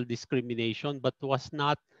racial discrimination but was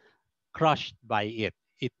not crushed by it.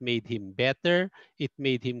 It made him better. It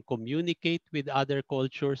made him communicate with other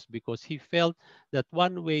cultures because he felt that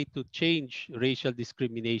one way to change racial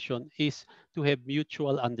discrimination is to have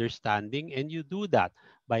mutual understanding. And you do that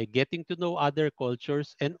by getting to know other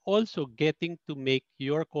cultures and also getting to make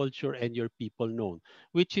your culture and your people known,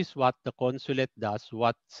 which is what the consulate does,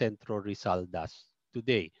 what Centro Rizal does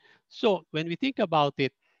today. So when we think about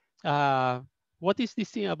it, uh, what is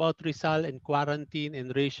this thing about Rizal and quarantine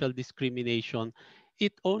and racial discrimination?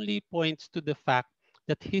 It only points to the fact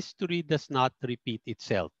that history does not repeat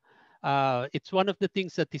itself. It's one of the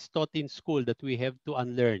things that is taught in school that we have to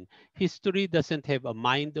unlearn. History doesn't have a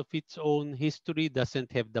mind of its own. History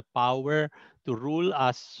doesn't have the power to rule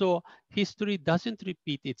us. So history doesn't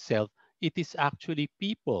repeat itself. It is actually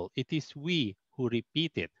people. It is we who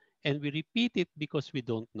repeat it. And we repeat it because we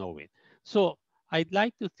don't know it. So I'd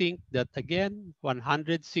like to think that again,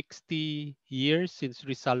 160 years since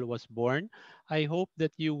Rizal was born, I hope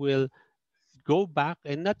that you will go back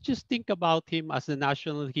and not just think about him as the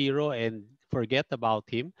national hero and forget about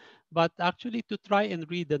him, but actually to try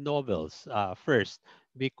and read the novels first.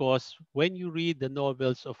 Because when you read the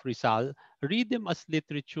novels of Rizal, read them as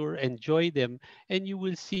literature, enjoy them, and you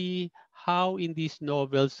will see how in these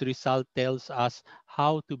novels Rizal tells us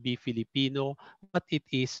how to be Filipino, what it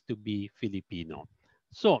is to be Filipino.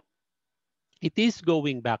 So it is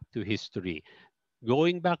going back to history.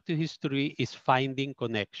 Going back to history is finding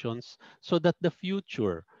connections so that the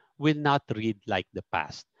future will not read like the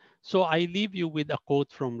past. So I leave you with a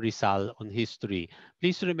quote from Rizal on history.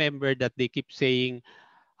 Please remember that they keep saying,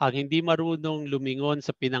 ang hindi marunong lumingon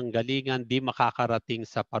sa pinanggalingan, di makakarating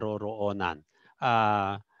sa paroroonan.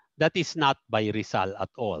 Uh, that is not by Rizal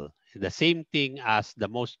at all. The same thing as the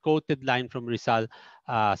most quoted line from Rizal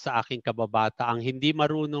sa aking kababata, ang hindi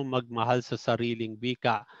marunong magmahal sa sariling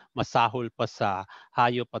wika, masahol pa sa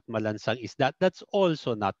hayop at malansang isda. That's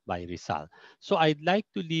also not by Rizal. So I'd like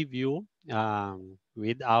to leave you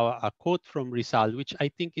with a quote from Rizal, which I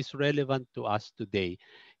think is relevant to us today.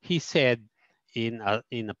 He said, in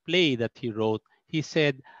a play that he wrote, he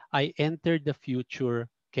said, I entered the future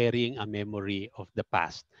carrying a memory of the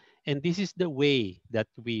past. And this is the way that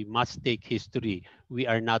we must take history. We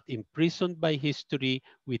are not imprisoned by history.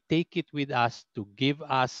 We take it with us to give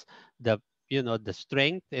us the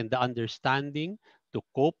strength and the understanding to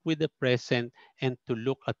cope with the present and to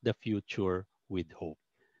look at the future with hope.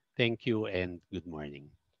 Thank you and good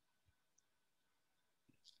morning.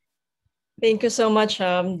 Thank you so much,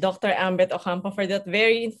 Dr. Ambeth Ocampo, for that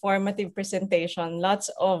very informative presentation.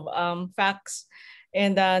 Lots of facts.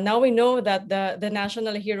 And now we know that the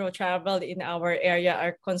national hero traveled in our area,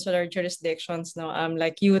 our consular jurisdictions,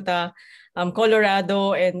 like Utah,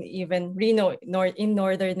 Colorado, and even Reno in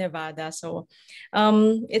northern Nevada. So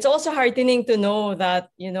it's also heartening to know that,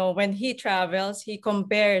 when he travels, he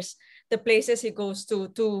compares the places he goes to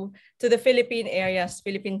the Philippine areas,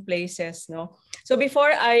 Philippine places. So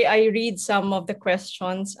before I read some of the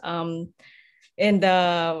questions, and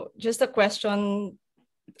just a question,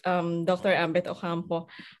 Dr. Ambeth Ocampo,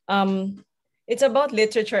 it's about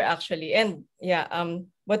literature actually. And yeah,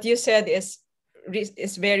 what you said is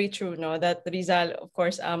very true, that Rizal, of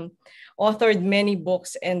course, authored many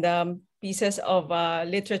books and pieces of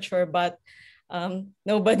literature, but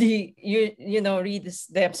nobody reads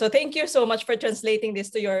them. So thank you so much for translating this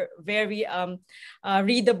to your very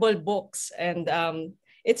readable books, and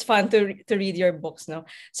it's fun to read your books now.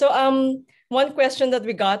 So one question that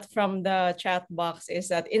we got from the chat box is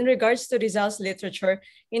that in regards to Rizal's literature,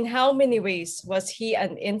 in how many ways was he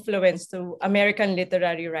an influence to American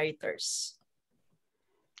literary writers?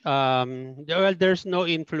 Well, there's no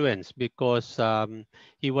influence because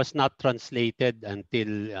he was not translated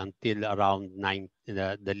until around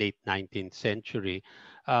the late 19th century.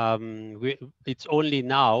 It's only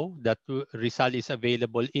now that Rizal is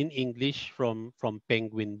available in English from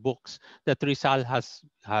Penguin Books that Rizal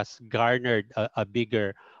has garnered a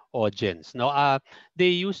bigger audience. Now, they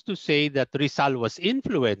used to say that Rizal was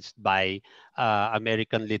influenced by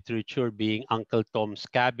American literature, being Uncle Tom's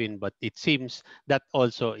Cabin, but it seems that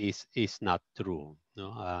also is not true.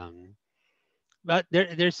 No? But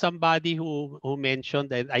there's somebody who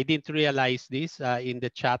mentioned, and I didn't realize this in the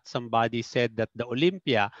chat. Somebody said that the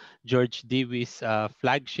Olympia, George Dewey's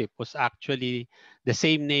flagship, was actually the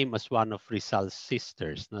same name as one of Rizal's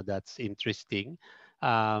sisters. Now that's interesting.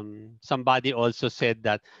 Somebody also said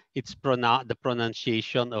that it's the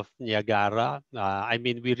pronunciation of Niagara. I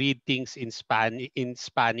mean, we read things in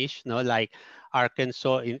Spanish, no, like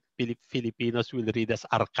Arkansas in Filipinos will read as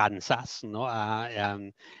Arkansas, no.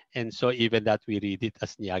 And so even that we read it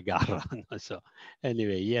as Niagara. No? So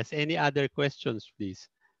anyway, yes. Any other questions, please?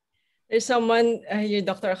 There's someone here,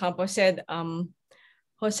 Dr. Ocampo said,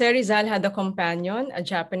 Jose Rizal had a companion, a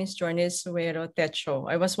Japanese journalist, Uero Techo.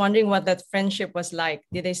 I was wondering what that friendship was like.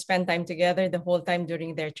 Did they spend time together the whole time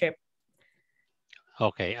during their trip?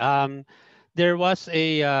 Okay. There was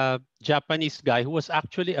a Japanese guy who was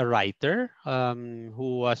actually a writer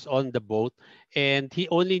who was on the boat, and he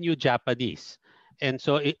only knew Japanese. And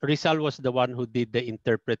so Rizal was the one who did the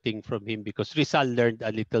interpreting from him because Rizal learned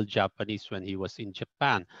a little Japanese when he was in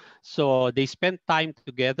Japan. So they spent time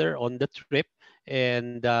together on the trip.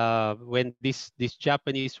 And when this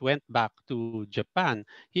Japanese went back to Japan,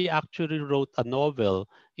 he actually wrote a novel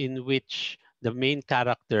in which the main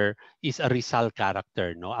character is a Rizal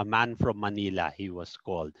character, no, a man from Manila. He was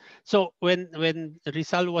called. So when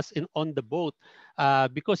Rizal was on the boat,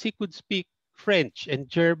 because he could speak French and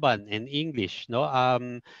German and English, no,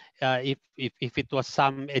 if it was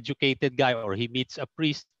some educated guy or he meets a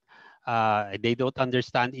priest. They don't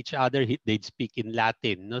understand each other. They'd speak in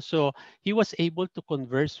Latin. No? So he was able to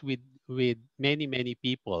converse with many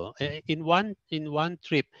people. In one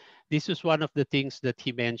trip, this is one of the things that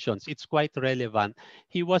he mentions. It's quite relevant.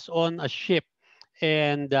 He was on a ship,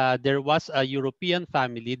 and there was a European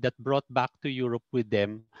family that brought back to Europe with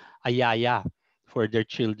them a yaya for their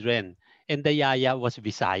children. And the yaya was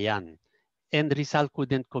Visayan. And Rizal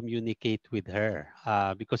couldn't communicate with her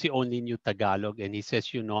because he only knew Tagalog. And he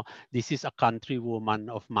says, this is a countrywoman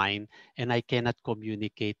of mine, and I cannot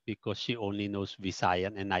communicate because she only knows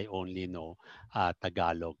Visayan and I only know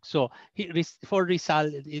Tagalog. So for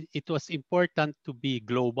Rizal, it was important to be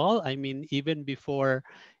global. I mean, even before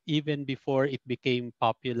it became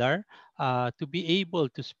popular, to be able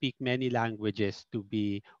to speak many languages, to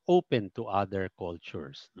be open to other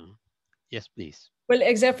cultures. No? Yes, please. Well,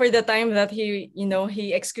 except for the time that he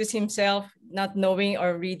excused himself not knowing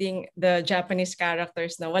or reading the Japanese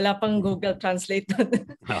characters. No, wala pang Google Translate.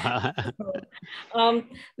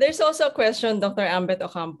 There's also a question, Dr. Ambeth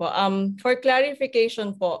Ocampo. For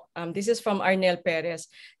clarification po, this is from Arnel Perez.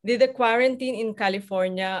 Did the quarantine in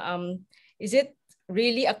California, is it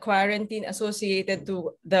really a quarantine associated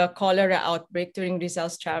to the cholera outbreak during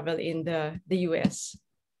Rizal's travel in the US?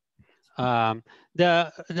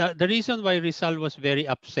 The reason why Rizal was very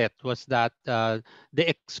upset was that the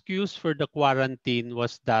excuse for the quarantine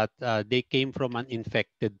was that they came from an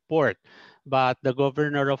infected port. But the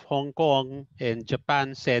governor of Hong Kong and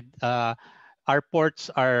Japan said our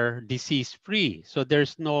ports are disease free, so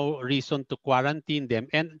there's no reason to quarantine them.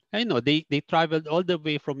 And I know they traveled all the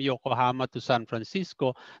way from Yokohama to San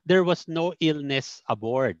Francisco. There was no illness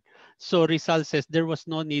aboard. So Rizal says there was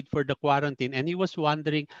no need for the quarantine. And he was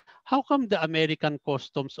wondering, how come the American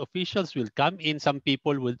customs officials will come in? Some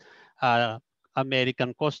people would,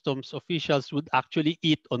 American customs officials would actually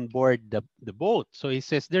eat on board the boat. So he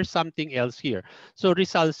says there's something else here. So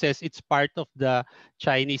Rizal says it's part of the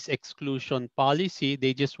Chinese exclusion policy.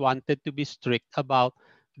 They just wanted to be strict about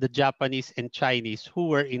the Japanese and Chinese who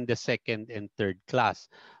were in the second and third class.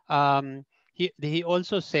 He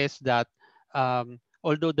also says that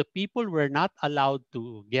although the people were not allowed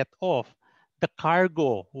to get off, the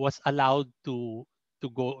cargo was allowed to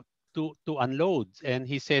go to unload. And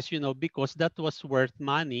he says, because that was worth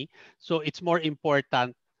money, so it's more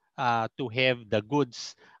important to have the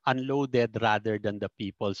goods unloaded rather than the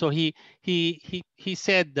people. So he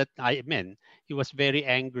said that, he was very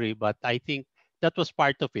angry, but I think that was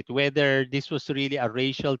part of it. Whether this was really a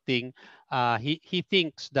racial thing, he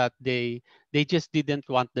thinks that they just didn't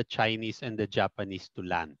want the Chinese and the Japanese to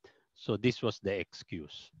land. So this was the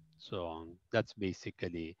excuse. So that's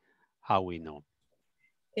basically how we know.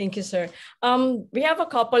 Thank you, sir. We have a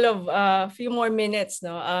couple of few more minutes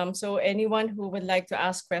now. So anyone who would like to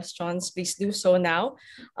ask questions, please do so now.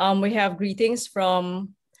 We have greetings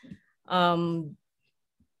from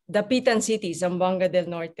Dapitan City, Zamboanga del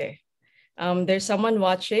Norte. There's someone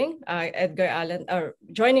watching, Edgar Allen, or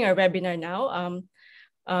joining our webinar now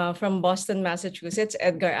from Boston, Massachusetts,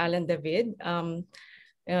 Edgar Allen David.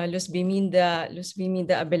 Luz Biminda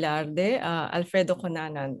Abelarde, Alfredo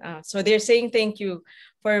Conanan. So they're saying thank you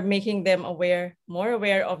for making them more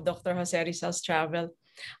aware of Dr. Jose Rizal's travel.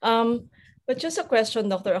 But just a question,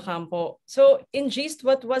 Dr. Ocampo. So in GIST,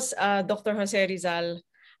 what was Dr. Jose Rizal,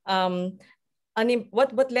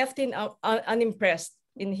 what left him unimpressed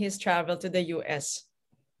in his travel to the US?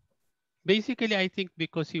 Basically, I think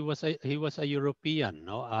because he was a European,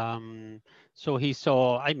 no. So he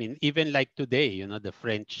saw. I mean, even like today, you know, the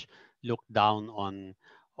French look down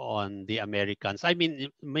on the Americans. I mean,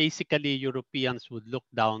 basically, Europeans would look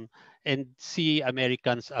down and see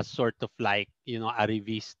Americans as sort of like, you know,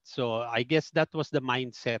 arrivist. So I guess that was the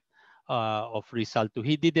mindset of Rizal too.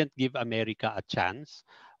 He didn't give America a chance,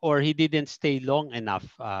 or he didn't stay long enough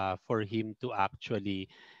for him to actually.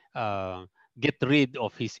 Get rid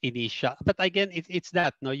of his initial, but again it's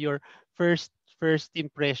that, no, your first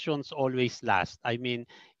impressions always last. I mean,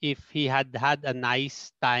 if he had a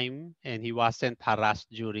nice time and he wasn't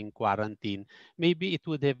harassed during quarantine, maybe it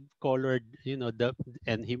would have colored, you know,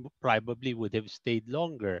 and he probably would have stayed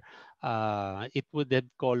longer. It would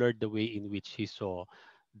have colored the way in which he saw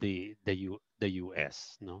the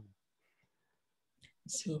US, no.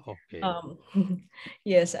 See. Okay.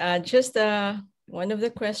 Yes, just one of the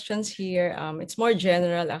questions here, it's more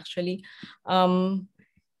general actually.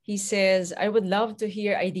 He says, I would love to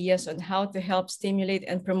hear ideas on how to help stimulate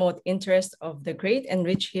and promote interest of the great and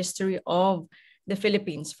rich history of the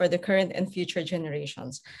Philippines for the current and future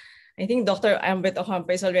generations. I think Dr. Ambeth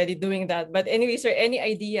Ocampo is already doing that. But anyways, are any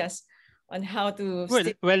ideas on how to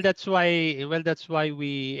that's why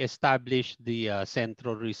we established the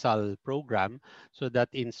Centro Rizal program, so that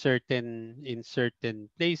in certain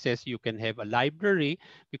places you can have a library,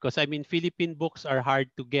 because I mean Philippine books are hard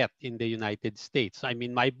to get in the United States. I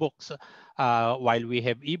mean, my books, while we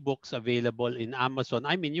have ebooks available in Amazon,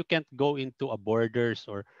 I mean you can't go into a Borders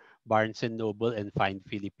or Barnes and Noble and find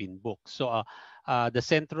Philippine books. So the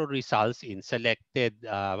Centro Rizals in selected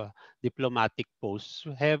diplomatic posts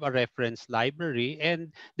have a reference library,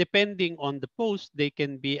 and depending on the post they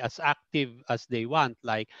can be as active as they want,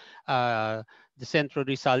 like the Centro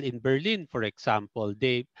Rizal in Berlin, for example.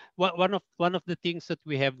 One of the things that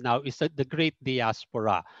we have now is that the great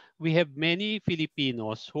diaspora. We have many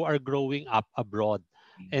Filipinos who are growing up abroad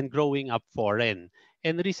and growing up foreign,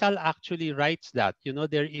 and Rizal actually writes that, you know,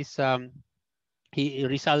 there is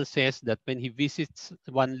Rizal says that when he visits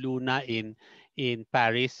one Luna in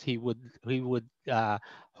Paris, he would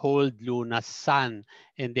hold Luna's son,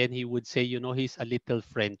 and then he would say, you know, he's a little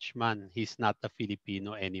Frenchman. He's not a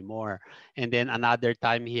Filipino anymore. And then another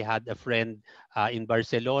time, he had a friend in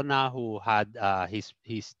Barcelona who had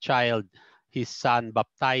his child, his son,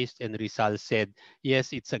 baptized, and Rizal said,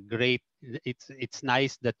 yes, it's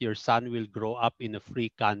nice that your son will grow up in a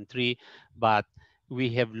free country, but we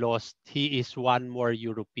have lost, he is one more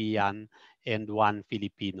European and one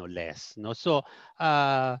Filipino less, no. So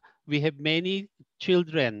we have many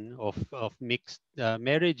children of mixed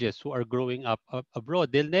marriages who are growing up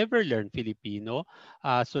abroad. They'll never learn Filipino.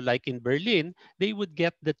 So like in Berlin, they would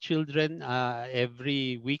get the children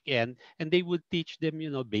every weekend, and they would teach them, you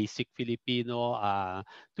know, basic Filipino,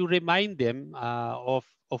 to remind them of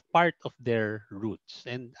part of their roots.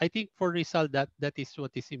 And I think for Rizal, that is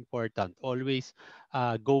what is important, always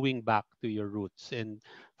going back to your roots. And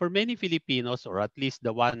for many Filipinos, or at least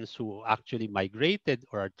the ones who actually migrated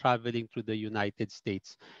or are traveling through the United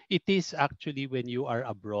States, it is actually when you are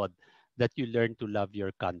abroad that you learn to love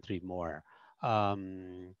your country more.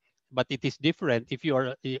 But it is different if you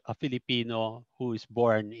are a Filipino who is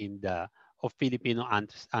born of Filipino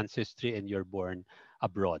ancestry and you're born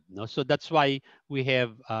abroad. No, so that's why we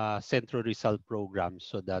have Centro Rizal programs,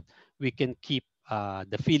 so that we can keep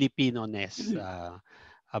the Filipino-ness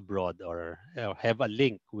abroad, or have a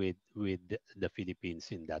link with the Philippines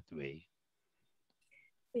in that way.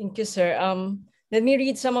 Thank you, sir. Let me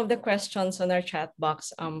read some of the questions on our chat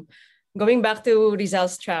box. Going back to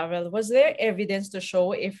Rizal's travel, was there evidence to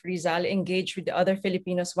show if Rizal engaged with the other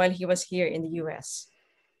Filipinos while he was here in the US?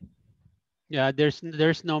 Yeah,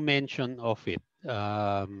 there's no mention of it.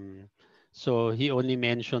 So he only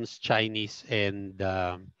mentions Chinese and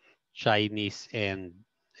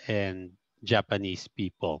Japanese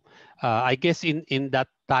people. I guess in that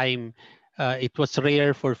time, it was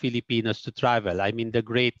rare for Filipinos to travel. I mean, the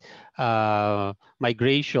great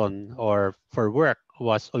migration or for work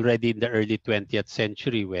was already in the early 20th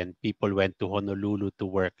century when people went to Honolulu to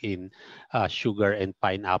work in sugar and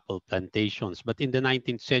pineapple plantations. But in the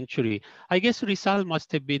 19th century, I guess Rizal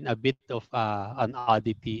must have been a bit of an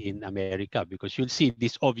oddity in America, because you'll see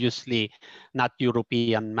this obviously not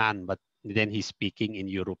European man, but then he's speaking in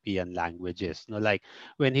European languages. No, like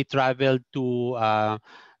when he traveled to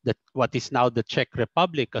what is now the Czech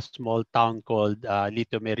Republic, a small town called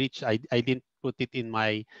Litomeric. I didn't put it in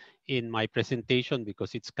my presentation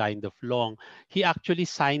because it's kind of long. He actually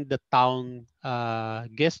signed the town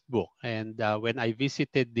guest book, and when I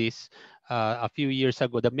visited this a few years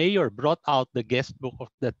ago, the mayor brought out the guest book of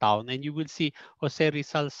the town, and you will see Jose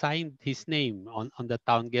Rizal signed his name on the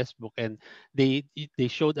town guest book, and they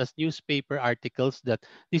showed us newspaper articles that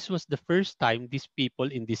this was the first time these people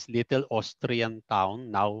in this little Austrian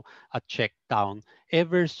town, now a Czech town,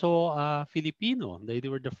 ever saw Filipino. They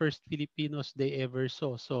were the first Filipinos they ever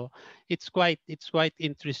saw. So it's quite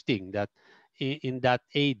interesting that in that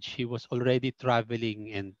age he was already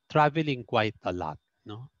traveling and traveling quite a lot.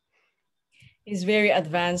 No. He's very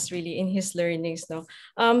advanced really in his learnings. No?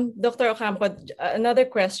 Dr. Ocampo, another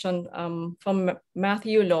question from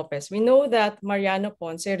Matthew Lopez. We know that Mariano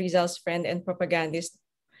Ponce, Rizal's friend and propagandist,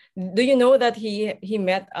 do you know that he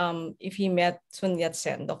met, if he met Sun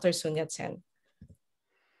Yat-sen, Dr. Sun Yat-sen?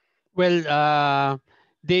 Well,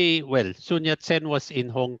 Sun Yat-sen was in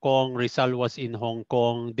Hong Kong, Rizal was in Hong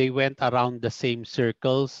Kong. They went around the same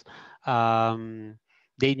circles.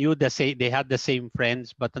 They knew they had the same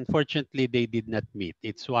friends, but unfortunately they did not meet.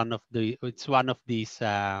 It's one of these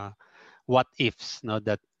what ifs, no,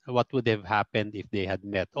 that what would have happened if they had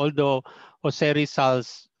met. Although Jose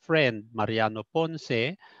Rizal's friend Mariano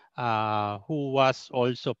Ponce, who was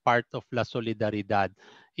also part of La Solidaridad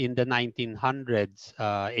in the 1900s,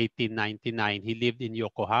 1899, he lived in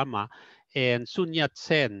Yokohama, and Sun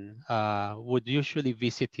Yat-sen would usually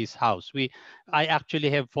visit his house. I actually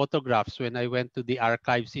have photographs. When I went to the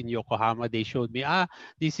archives in Yokohama, they showed me,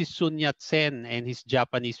 this is Sun Yat-sen and his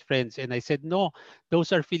Japanese friends. And I said, no,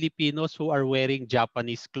 those are Filipinos who are wearing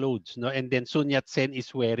Japanese clothes. No? And then Sun Yat-sen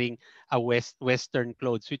is wearing a Western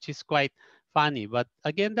clothes, which is quite funny. But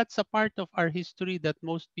again, that's a part of our history that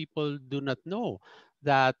most people do not know,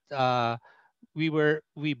 that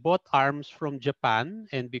we bought arms from Japan,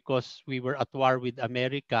 and because we were at war with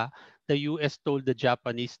America, the US told the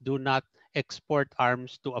Japanese, do not export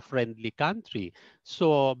arms to a friendly country.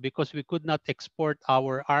 So because we could not export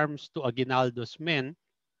our arms to Aguinaldo's men,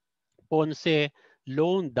 Ponce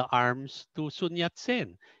loaned the arms to Sun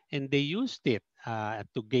Yat-sen, and they used it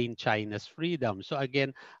to gain China's freedom. So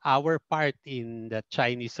again, our part in the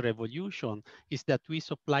Chinese Revolution is that we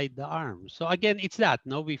supplied the arms. So again, it's that,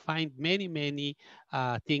 no, we find many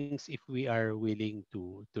things if we are willing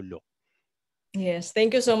to look. Yes,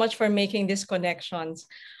 thank you so much for making these connections.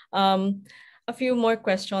 A few more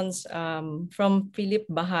questions from Philip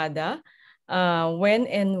Bahada. When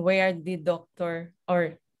and where did Dr.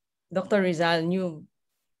 Rizal knew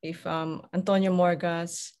if Antonio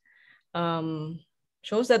Morgas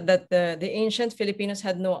shows that the ancient Filipinos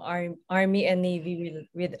had no army and navy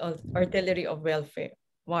with artillery of warfare.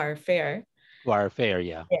 Warfare,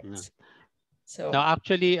 yeah. Yes. So now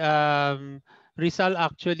actually, Rizal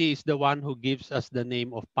actually is the one who gives us the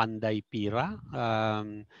name of Panday Pira,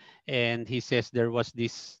 and he says there was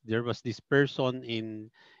this person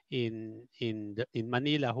in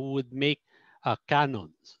Manila who would make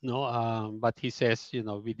cannons, no, but he says,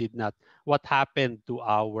 we did not. What happened to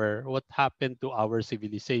our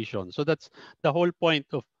civilization? So that's the whole point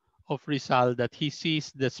of Rizal, that he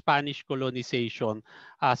sees the Spanish colonization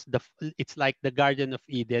as it's like the Garden of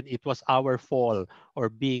Eden. It was our fall, or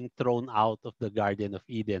being thrown out of the Garden of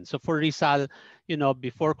Eden. So for Rizal,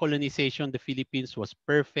 before colonization, the Philippines was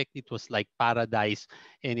perfect. It was like paradise,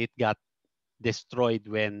 and it got destroyed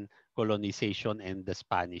when colonization and the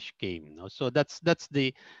Spanish came. No? So that's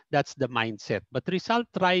the mindset. But Rizal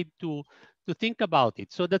tried to think about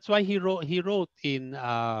it. So that's why he wrote in.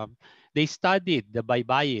 They studied the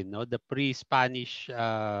Baybayin, no, the pre-Spanish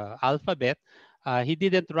alphabet. He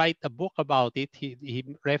didn't write a book about it. He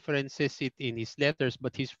references it in his letters,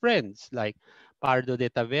 but his friends like Pardo de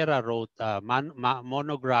Tavera wrote a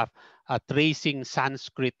monograph tracing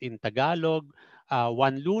Sanskrit in Tagalog.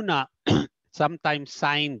 Juan Luna sometimes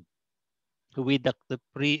signed with the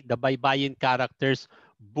Baybayin characters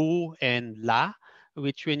Bu and La,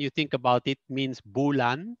 which when you think about it means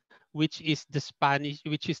Bulan, which is the Spanish,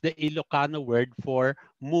 which is the Ilocano word for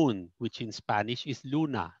moon, which in Spanish is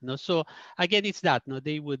luna. No, so again, it's that. No,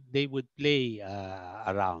 they would play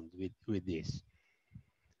around with this.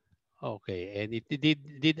 Okay, and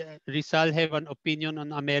did Rizal have an opinion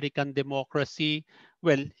on American democracy?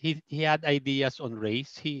 Well, he had ideas on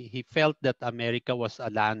race. He felt that America was a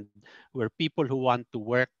land where people who want to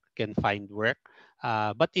work can find work,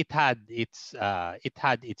 but it had its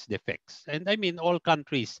defects. And I mean, all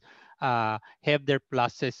countries have their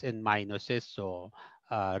pluses and minuses. So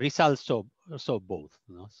Rizal saw both,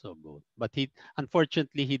 no, so both. But he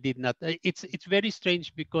unfortunately he did not. It's very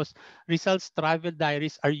strange because Rizal's travel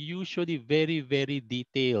diaries are usually very, very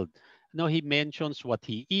detailed. No, he mentions what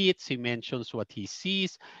he eats, he mentions what he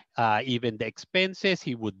sees, even the expenses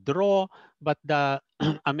he would draw. But the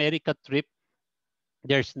America trip,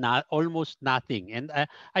 there's not almost nothing. And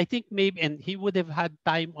I think maybe, and he would have had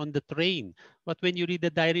time on the train. But when you read the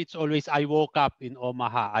diary, it's always, I woke up in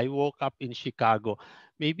Omaha, I woke up in Chicago.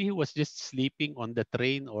 Maybe he was just sleeping on the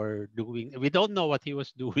train or doing, we don't know what he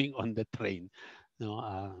was doing on the train.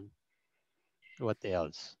 No, what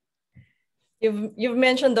else? You've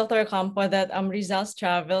mentioned, Dr. Ocampo, that Rizal's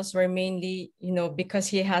travels were mainly, because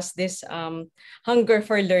he has this hunger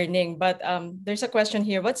for learning. But there's a question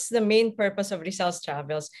here: what's the main purpose of Rizal's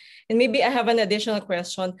travels? And maybe I have an additional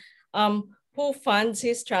question: who funds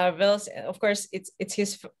his travels? Of course, it's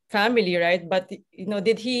his family, right? But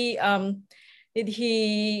did he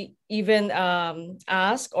even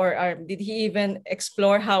ask, or did he even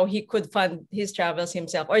explore how he could fund his travels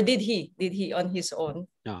himself, or did he on his own?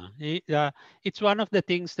 Yeah, it's one of the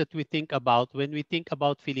things that we think about when we think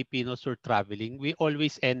about Filipinos who are traveling. We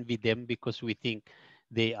always envy them because we think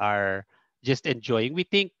they are just enjoying. We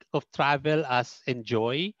think of travel as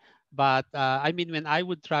enjoy, but I mean, when I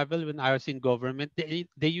would travel when I was in government, they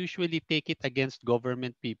usually take it against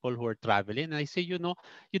government people who are traveling. And I say, you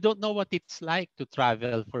don't know what it's like to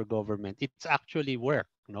travel for government. It's actually work,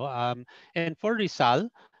 no? And for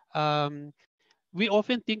Rizal, we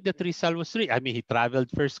often think that Rizal was rich. I mean, he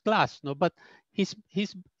traveled first class, no, but his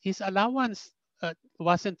allowance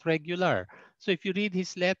wasn't regular. So if you read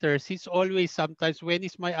his letters, he's always sometimes, when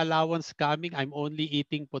is my allowance coming? I'm only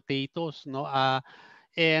eating potatoes, no.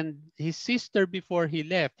 And his sister, before he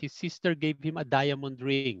left, his sister gave him a diamond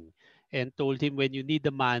ring and told him, when you need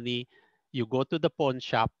the money, you go to the pawn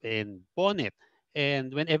shop and pawn it.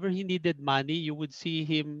 And whenever he needed money, you would see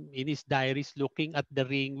him in his diaries looking at the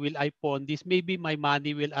ring. Will I pawn this? Maybe my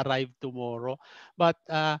money will arrive tomorrow. But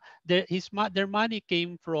their money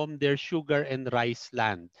came from their sugar and rice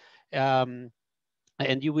land. Um,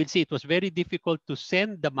 and you will see it was very difficult to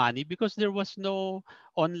send the money because there was no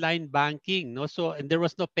online banking, no, so, and there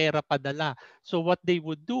was no pera padala. So what they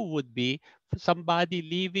would do would be, somebody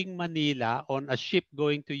leaving Manila on a ship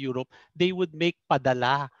going to Europe, they would make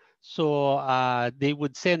padala. So they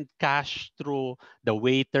would send cash through the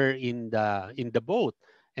waiter in the boat,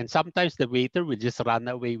 and sometimes the waiter will just run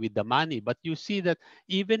away with the money. But you see that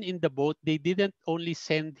even in the boat, they didn't only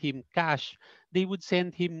send him cash, they would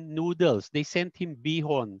send him noodles, they sent him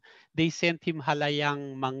bihon, they sent him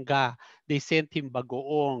halayang mangga, they sent him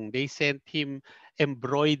bagoong, they sent him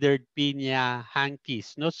embroidered piña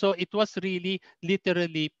hankies. No, so it was really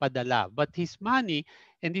literally padala. But his money,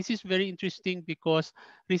 and this is very interesting because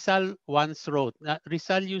Rizal once wrote,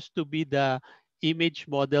 Rizal used to be the image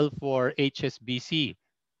model for HSBC,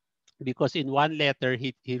 because in one letter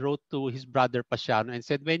he wrote to his brother Pasiano and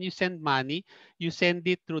said, when you send money, you send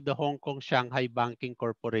it through the Hong Kong Shanghai Banking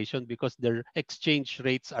Corporation because their exchange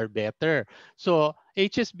rates are better. So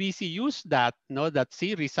HSBC used that, no, that,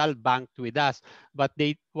 see, Rizal banked with us. But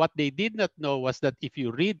what they did not know was that if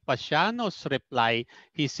you read Pasiano's reply,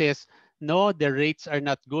 he says, no, the rates are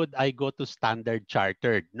not good. I go to Standard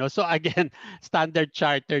Chartered. No, so again, Standard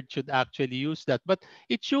Chartered should actually use that. But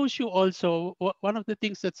it shows you also, one of the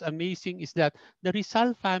things that's amazing is that the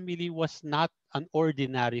Rizal family was not an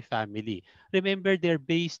ordinary family. Remember, they're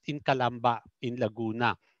based in Calamba, in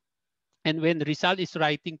Laguna. And when Rizal is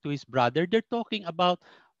writing to his brother, they're talking about,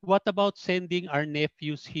 what about sending our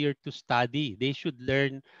nephews here to study? They should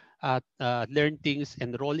learn things,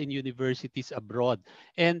 enroll in universities abroad.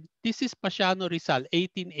 And this is Pasiano Rizal,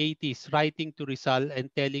 1880s, writing to Rizal and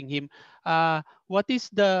telling him, what is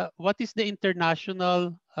the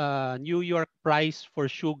international New York price for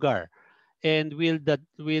sugar? And will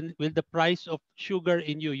the price of sugar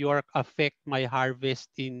in New York affect my harvest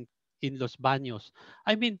in Los Baños?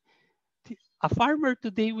 I mean, a farmer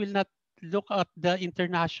today will not look at the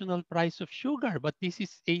international price of sugar, but this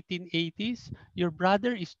is 1880s. Your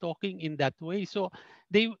brother is talking in that way. So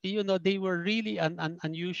they were really an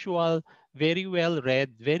unusual, very well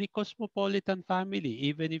read, very cosmopolitan family.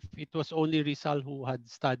 Even if it was only Rizal who had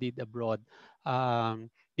studied abroad,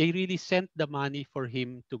 they really sent the money for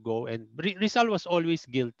him to go. And Rizal was always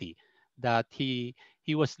guilty that he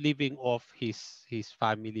was living off his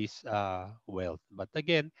family's wealth. But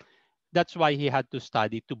again, that's why he had to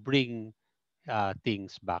study to bring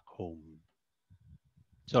things back home.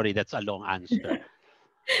 Sorry, that's a long answer.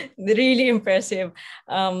 Really impressive.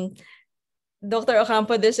 Dr.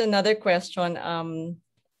 Ocampo, there's another question. I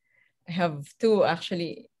have two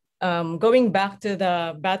actually. Going back to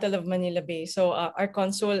the Battle of Manila Bay. So our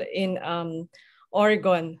consul in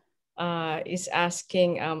Oregon is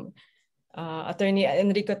asking Attorney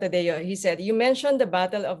Enrico Tadeo. He said, you mentioned the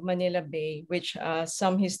Battle of Manila Bay, which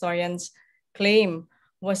some historians claim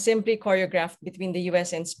was simply choreographed between the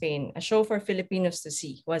US and Spain, a show for Filipinos to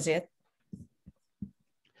see, was it?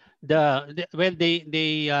 Well,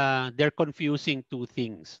 they're confusing two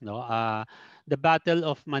things. No, the Battle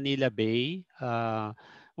of Manila Bay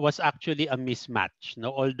was actually a mismatch.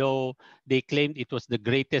 No, although they claimed it was the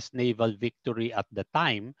greatest naval victory at the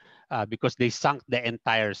time because they sunk the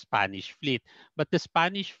entire Spanish fleet. But the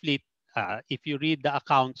Spanish fleet, if you read the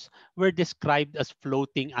accounts, were described as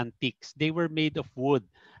floating antiques. They were made of wood.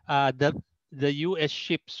 The U.S.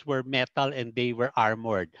 ships were metal and they were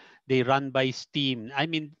armored. They run by steam. I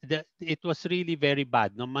mean, it was really very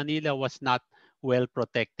bad. No, Manila was not well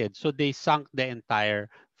protected, so they sunk the entire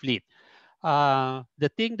fleet.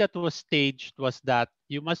 The thing that was staged was that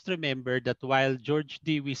you must remember that while George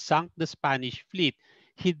Dewey sunk the Spanish fleet,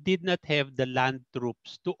 he did not have the land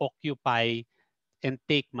troops to occupy and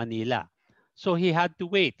take Manila. So he had to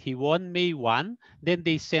wait. He won May 1. Then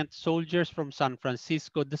they sent soldiers from San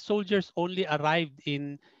Francisco. The soldiers only arrived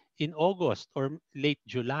in August or late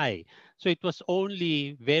July. So it was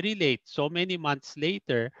only very late, so many months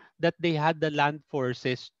later, that they had the land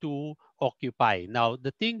forces to occupy. Now,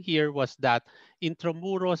 the thing here was that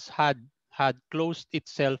Intramuros had closed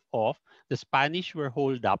itself off. The Spanish were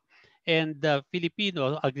holed up and the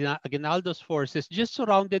Filipino Aguinaldo's forces just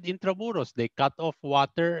surrounded Intramuros. They cut off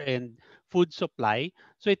water and food supply.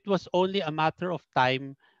 So it was only a matter of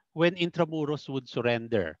time when Intramuros would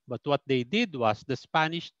surrender. But what they did was the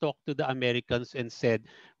Spanish talked to the Americans and said,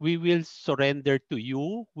 we will surrender to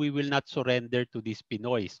you. We will not surrender to these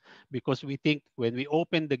Pinoys because we think when we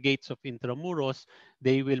open the gates of Intramuros,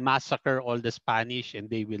 they will massacre all the Spanish and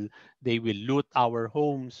they will loot our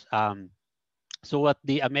homes. So what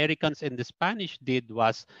the Americans and the Spanish did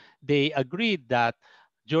was they agreed that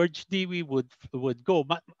George Dewey would go.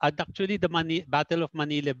 And actually, the Battle of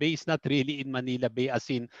Manila Bay is not really in Manila Bay as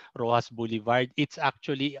in Rojas Boulevard. It's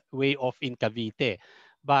actually way off in Cavite.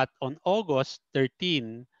 But on August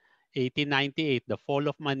 13, 1898, the fall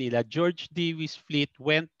of Manila, George Dewey's fleet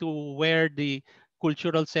went to where the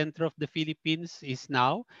cultural center of the Philippines is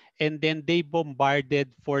now, and then they bombarded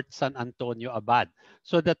Fort San Antonio Abad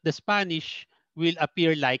so that the Spanish will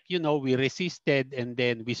appear like, we resisted and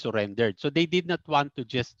then we surrendered. So they did not want to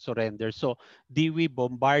just surrender. So Dewey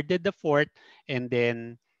bombarded the fort and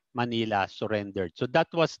then Manila surrendered. So that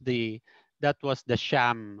was the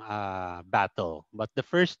sham battle. But the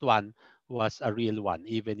first one was a real one,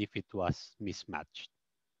 even if it was mismatched.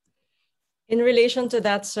 In relation to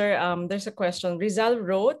that, sir, there's a question. Rizal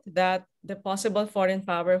wrote that the possible foreign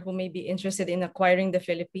power who may be interested in acquiring the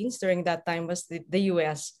Philippines during that time was the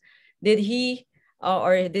US. Did he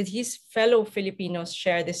or did his fellow Filipinos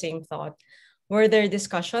share the same thought? Were there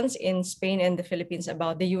discussions in Spain and the Philippines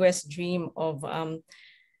about the US dream of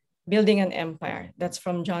building an empire? That's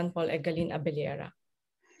from John Paul Egalin Abelera.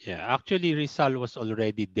 Yeah, actually Rizal was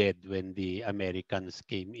already dead when the Americans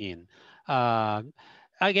came in. Uh,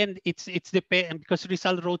 Again, it's depend because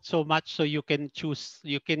Rizal wrote so much, so you can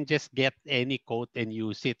just get any quote and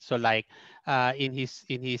use it. So like in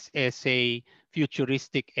his essay,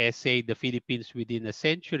 futuristic essay, The Philippines Within a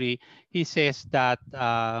Century, he says that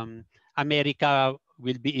America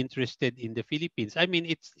will be interested in the Philippines. I mean,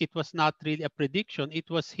 it was not really a prediction. It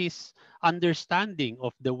was his understanding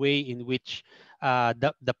of the way in which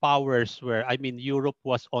the powers were. I mean, Europe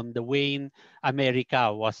was on the wane,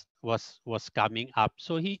 America was coming up.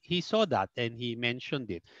 So he saw that and he mentioned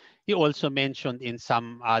it. He also mentioned in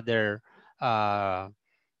some other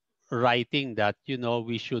writing that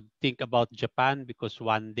we should think about Japan because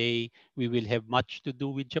one day we will have much to do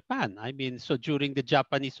with Japan. I mean, so during the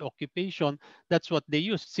Japanese occupation, that's what they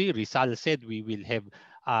used. See, Rizal said we will have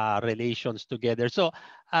relations together. So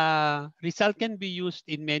Rizal can be used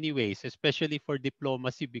in many ways, especially for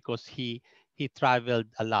diplomacy because he traveled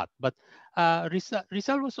a lot. But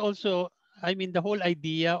Rizal was also, I mean, the whole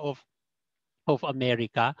idea of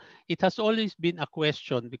America, it has always been a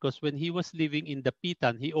question because when he was living in the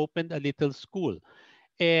Pitan, he opened a little school.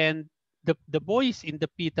 And the boys in the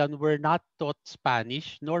Pitan were not taught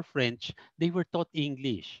Spanish nor French, they were taught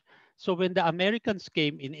English. So when the Americans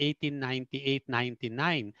came in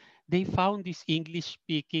 1898-99, they found these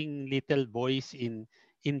English-speaking little boys in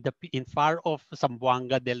far off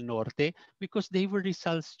Zamboanga del Norte because they were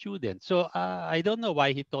Rizal students. So I don't know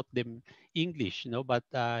why he taught them English, but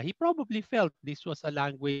he probably felt this was a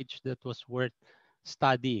language that was worth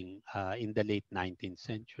studying in the late 19th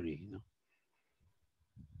century.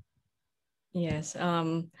 Yes.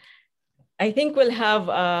 I think we'll have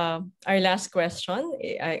our last question.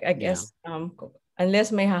 I Yeah. guess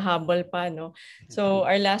unless may hahabol pa, no? So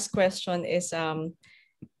our last question is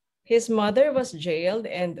his mother was jailed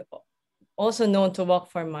and also known to walk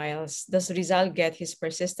for miles. Does Rizal get his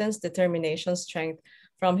persistence, determination, strength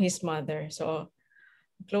from his mother? So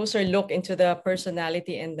closer look into the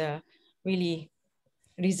personality and the really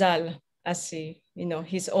Rizal as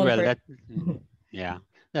his own Well, person. yeah.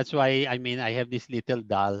 That's why I mean I have this little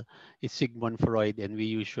doll. It's Sigmund Freud, and we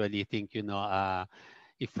usually think,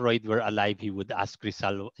 if Freud were alive, he would ask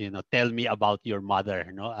Rizal, tell me about your mother.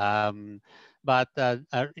 But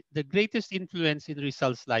the greatest influence in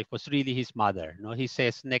Rizal's life was really his mother. No, he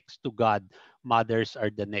says next to God, mothers are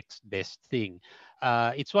the next best thing.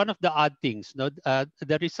 It's one of the odd things. No,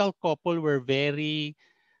 the Rizal couple were very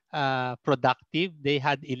productive. They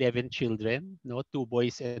had 11 children, no, two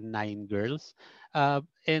boys and 9 girls.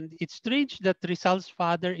 And it's strange that Rizal's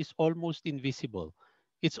father is almost invisible.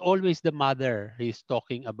 It's always the mother he's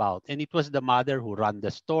talking about. And it was the mother who ran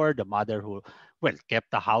the store, the mother who, well,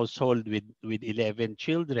 kept a household with 11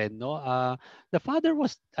 children. No, the father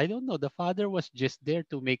was, I don't know, the father was just there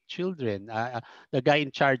to make children. The guy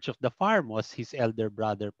in charge of the farm was his elder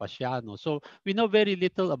brother, Pasiano. So we know very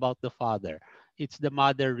little about the father. It's the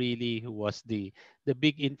mother really who was the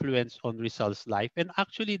big influence on Rizal's life, and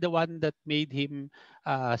actually the one that made him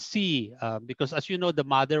see, because as you know, the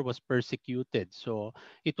mother was persecuted. So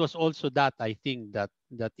it was also that, I think, that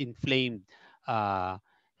inflamed uh,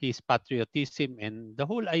 his patriotism and the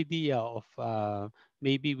whole idea of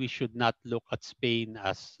maybe we should not look at Spain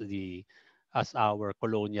as our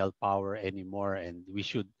colonial power anymore, and we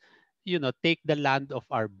should take the land of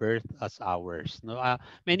our birth as ours. No,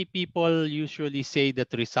 many people usually say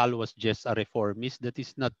that Rizal was just a reformist. That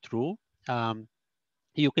is not true. Um,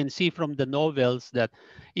 you can see from the novels that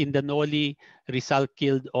in the Noli, Rizal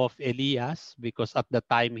killed off Elias because at the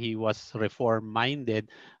time he was reform minded,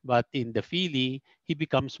 but in the Fili, he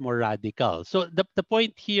becomes more radical. So the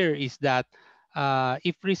point here is that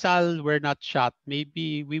if Rizal were not shot,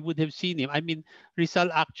 maybe we would have seen him. I mean,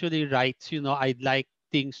 Rizal actually writes, I'd like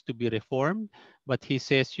things to be reformed, but he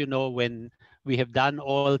says, when we have done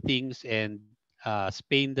all things and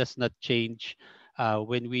Spain does not change,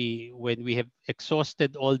 when we have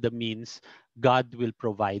exhausted all the means, God will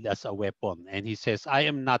provide us a weapon. And he says, I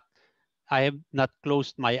have not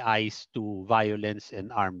closed my eyes to violence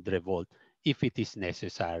and armed revolt if it is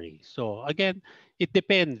necessary. So again, it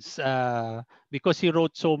depends. Because he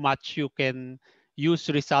wrote so much, you can use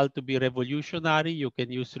Rizal to be revolutionary, you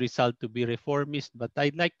can use Rizal to be reformist, but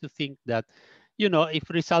I'd like to think that, if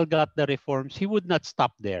Rizal got the reforms, he would not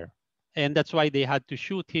stop there. And that's why they had to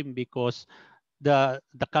shoot him, because the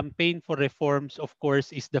campaign for reforms, of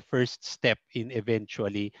course, is the first step in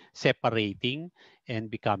eventually separating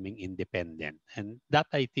and becoming independent. And that,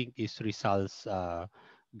 I think, is Rizal's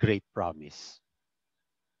great promise.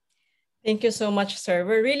 Thank you so much, sir.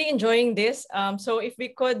 We're really enjoying this. So if we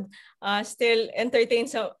could still entertain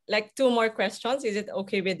like 2 more questions, is it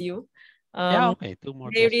okay with you? Yeah, okay. 2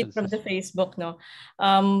 more They read questions. from the Facebook, no?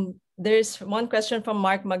 There's one question from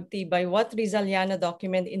Mark Magtibay. What Rizaliana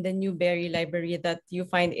document in the Newberry Library that you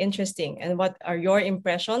find interesting? And what are your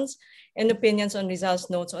impressions and opinions on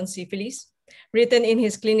Rizal's notes on syphilis, written in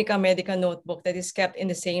his Clinica Medica notebook that is kept in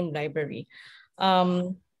the same library?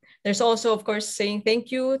 There's also, of course, saying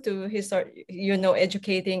thank you to his,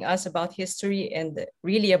 educating us about history and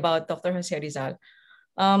really about Dr. Jose Rizal.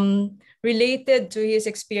 Related to his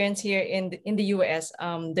experience here in the US,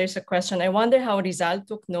 there's a question. I wonder how Rizal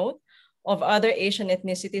took note of other Asian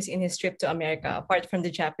ethnicities in his trip to America, apart from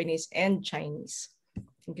the Japanese and Chinese.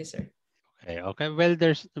 Thank you, sir. Okay. Well,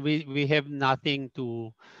 we have nothing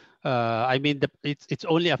to. I mean, it's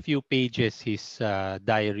only a few pages, his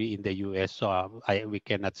diary in the U.S. So we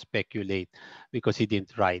cannot speculate because he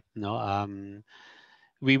didn't write. No.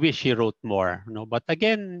 we wish he wrote more. No, but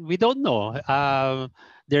again, we don't know.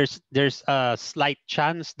 There's a slight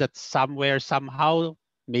chance that somewhere somehow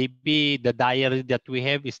maybe the diary that we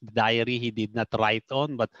have is the diary he did not write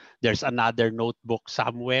on, but there's another notebook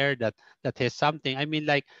somewhere that has something. I mean,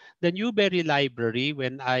 like the Newberry Library,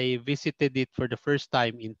 when I visited it for the first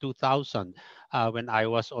time in 2000, when I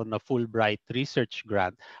was on a Fulbright research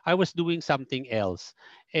grant, I was doing something else.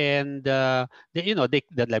 And the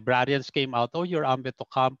librarians came out. Oh, you're Ambeth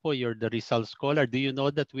Ocampo. You're the Rizal scholar. Do you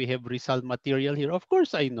know that we have Rizal material here? Of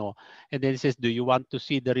course I know. And then he says, do you want to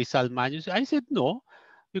see the Rizal manuscript? I said, no,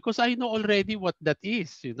 because I know already what that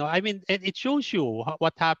is. I mean, and it shows you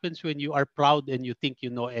what happens when you are proud and you think you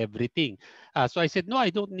know everything. So I said, no,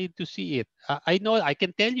 I don't need to see it. I know, I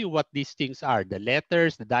can tell you what these things are, the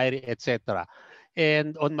letters, the diary, etc.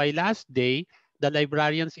 And on my last day, the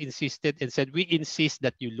librarians insisted and said, we insist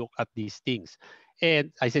that you look at these things.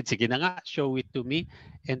 And I said, sige na nga, show it to me.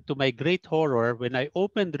 And to my great horror, when I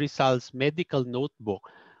opened Rizal's medical notebook,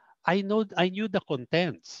 I knew the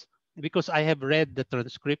contents because I have read the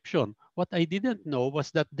transcription. What I didn't know was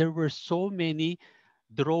that there were so many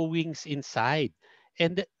drawings inside.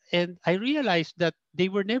 And and I realized that they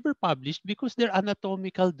were never published because they're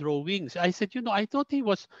anatomical drawings. I said, I thought he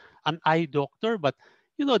was an eye doctor, but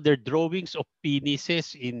they're drawings of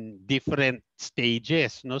penises in different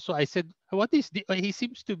stages. No, so I said, what is the? He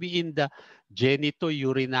seems to be in the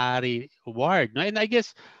genitourinary ward. No, and I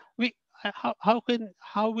guess we how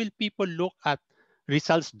will people look at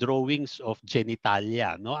Rizal's drawings of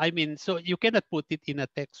genitalia? No, I mean, so you cannot put it in a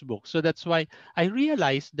textbook. So that's why I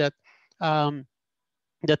realized that um,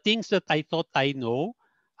 the things that I thought I know,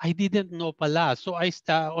 I didn't know pala. So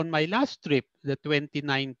on my last trip, the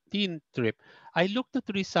 2019 trip, I looked at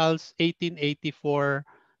Rizal's 1884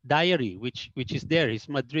 diary, which is there, his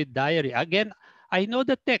Madrid diary. Again, I know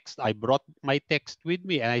the text. I brought my text with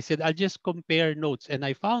me and I said, I'll just compare notes. And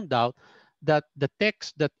I found out that the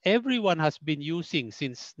text that everyone has been using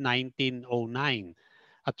since 1909,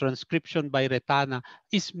 a transcription by Retana,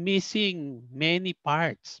 is missing many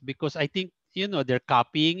parts because I think they're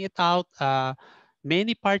copying it out.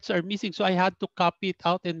 Many parts are missing, so I had to copy it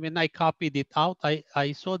out. And when I copied it out,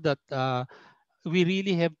 I saw that we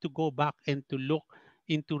really have to go back and to look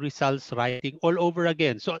into Rizal's writing all over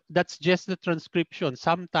again. So that's just the transcription.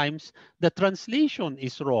 Sometimes the translation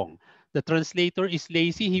is wrong. The translator is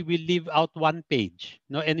lazy. He will leave out one page.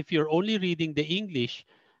 No, and if you're only reading the English,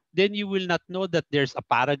 then you will not know that there's a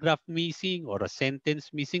paragraph missing or a sentence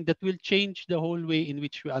missing that will change the whole way in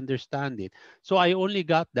which we understand it. So I only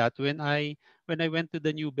got that when I went to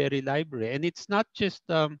the Newberry Library, and it's not just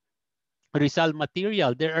Rizal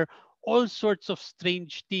material. There are all sorts of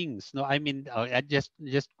strange things. No, I mean, just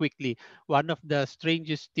quickly, one of the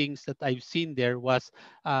strangest things that I've seen there was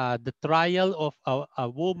the trial of a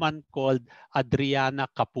woman called Adriana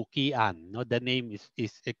Kapukian. No, the name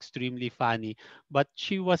is extremely funny, but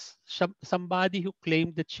she was somebody who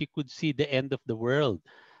claimed that she could see the end of the world.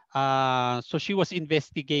 So she was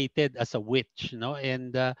investigated as a witch,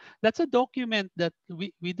 and that's a document that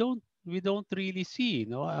we don't really see,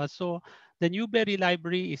 so the Newberry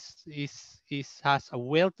Library is has a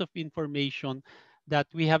wealth of information that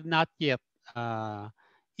we have not yet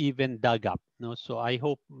even dug up. No, so I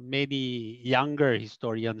hope many younger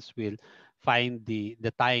historians will find the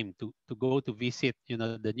time to go to visit,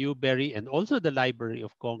 the Newberry and also the Library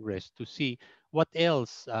of Congress to see what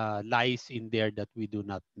else lies in there that we do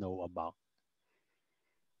not know about.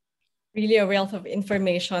 Really a wealth of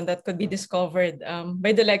information that could be discovered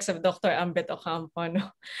by the likes of Dr. Ambeth Ocampo.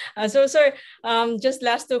 No? So, sir, just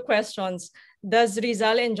last two questions. Does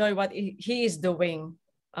Rizal enjoy what he is doing?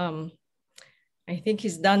 I think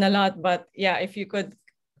he's done a lot, but yeah, if you could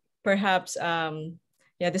perhaps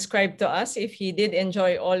describe to us if he did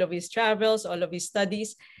enjoy all of his travels, all of his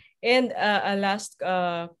studies. And a last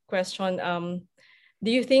question,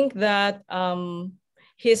 do you think that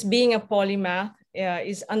his being a polymath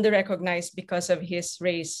is under-recognized because of his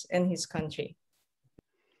race and his country?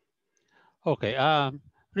 Okay.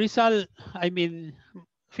 Rizal, I mean,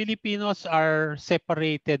 Filipinos are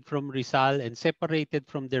separated from Rizal and separated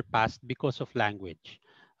from their past because of language.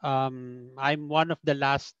 I'm one of the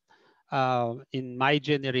last in my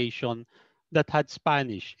generation that had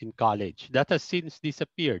Spanish in college. That has since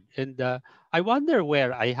disappeared, and I wonder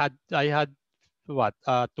where I had what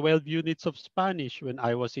 12 units of Spanish when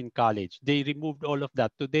I was in college. They removed all of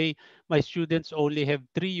that. Today, my students only have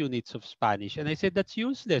 3 units of Spanish, and I said that's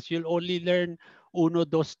useless. You'll only learn uno,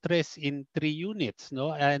 dos, tres in 3 units,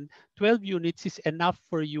 no? And 12 units is enough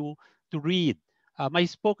for you to read. My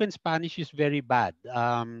spoken Spanish is very bad.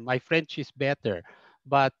 My French is better,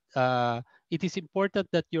 but it is important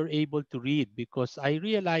that you're able to read, because I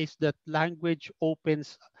realized that language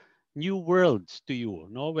opens new worlds to you.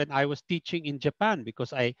 No, when I was teaching in Japan,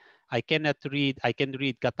 because I cannot read, I can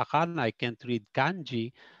read katakana, I can't read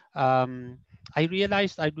kanji. Um, I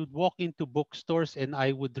realized I would walk into bookstores and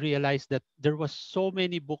I would realize that there was so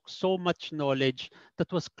many books, so much knowledge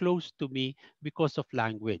that was close to me because of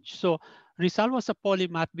language. So Rizal was a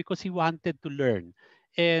polymath because he wanted to learn.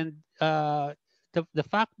 And the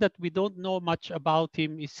fact that we don't know much about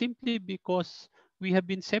him is simply because we have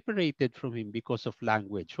been separated from him because of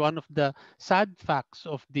language. One of the sad facts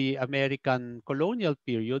of the American colonial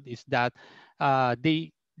period is that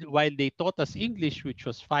while they taught us English, which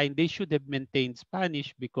was fine, they should have maintained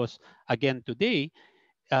Spanish, because again today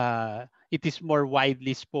it is more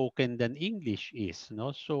widely spoken than English is.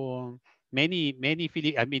 No, so I mean,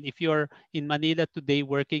 if you're in Manila today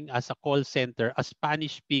working as a call center, a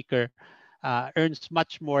Spanish speaker earns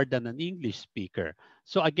much more than an English speaker.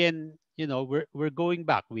 So again, you know, we're going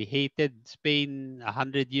back. We hated Spain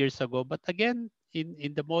 100 years ago, but again,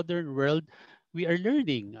 in the modern world, we are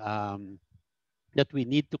learning. That we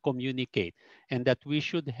need to communicate, and that we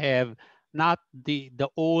should have not the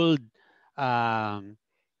old um,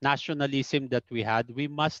 nationalism that we had. We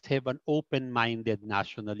must have an open-minded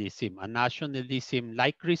nationalism, a nationalism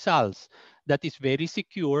like Rizal's, that is very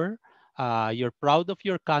secure. You're proud of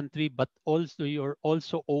your country, but also you're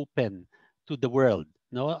also open to the world.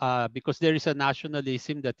 No, because there is a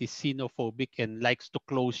nationalism that is xenophobic and likes to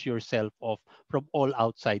close yourself off from all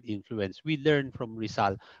outside influence. We learn from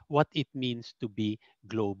Rizal what it means to be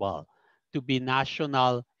global, to be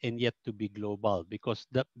national and yet to be global, because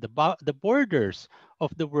the borders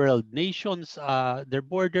of the world, nations, their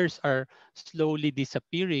borders are slowly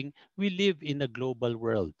disappearing. We live in a global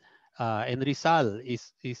world. And Rizal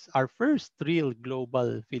is our first real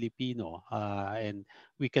global Filipino, and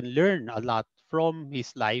we can learn a lot from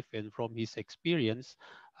his life and from his experience,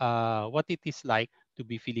 what it is like to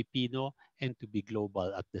be Filipino and to be global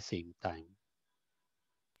at the same time.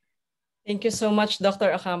 Thank you so much,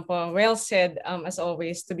 Dr. Ocampo. Well said, as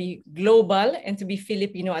always, to be global and to be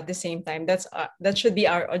Filipino at the same time. That should be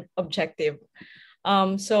our objective.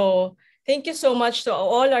 So thank you so much to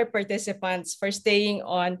all our participants for staying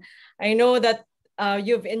on. I know that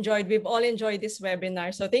we've all enjoyed this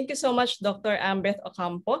webinar. So thank you so much, Dr. Ambeth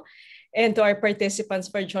Ocampo, and to our participants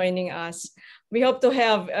for joining us. We hope to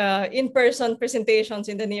have in-person presentations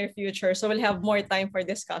in the near future, so we'll have more time for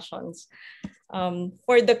discussions.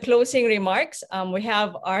 For the closing remarks, we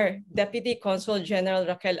have our Deputy Consul General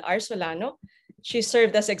Raquel R. Solano. She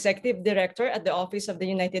served as Executive Director at the Office of the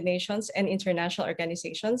United Nations and International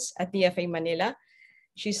Organizations at DFA Manila.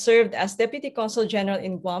 She served as Deputy Consul General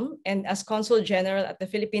in Guam and as Consul General at the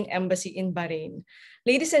Philippine Embassy in Bahrain.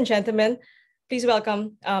 Ladies and gentlemen, please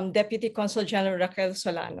welcome Deputy Consul General Raquel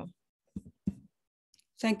Solano.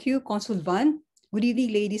 Thank you, Consul Van. Good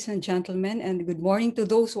evening, ladies and gentlemen, and good morning to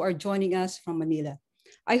those who are joining us from Manila.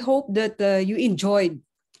 I hope that you enjoyed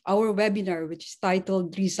our webinar, which is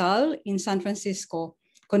titled Rizal in San Francisco,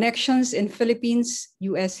 Connections in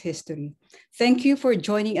Philippines-US History. Thank you for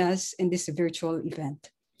joining us in this virtual event.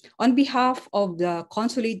 On behalf of the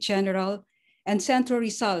Consulate General and Centro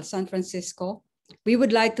Rizal, San Francisco, we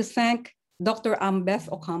would like to thank Dr. Ambeth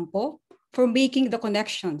Ocampo for making the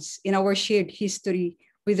connections in our shared history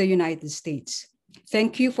with the United States.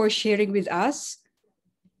 Thank you for sharing with us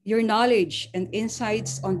your knowledge and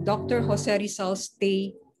insights on Dr. Jose Rizal's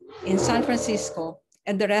stay in San Francisco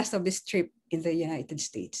and the rest of this trip in the United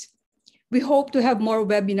States. We hope to have more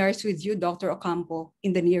webinars with you, Dr. Ocampo,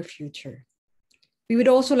 in the near future. We would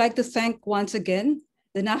also like to thank once again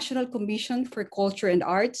the National Commission for Culture and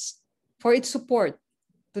Arts for its support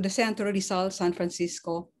to the Centro Rizal San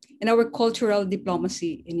Francisco and our cultural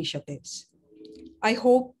diplomacy initiatives. I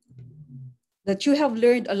hope that you have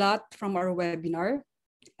learned a lot from our webinar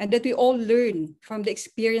and that we all learn from the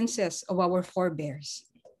experiences of our forebears.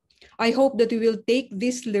 I hope that we will take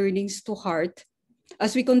these learnings to heart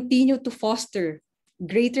as we continue to foster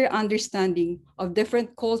greater understanding of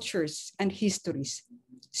different cultures and histories,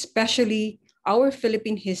 especially our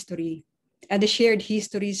Philippine history and the shared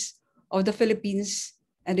histories of the Philippines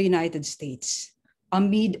and the United States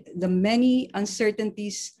amid the many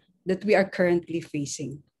uncertainties that we are currently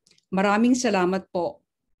facing. Maraming salamat po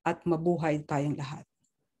at mabuhay tayong lahat.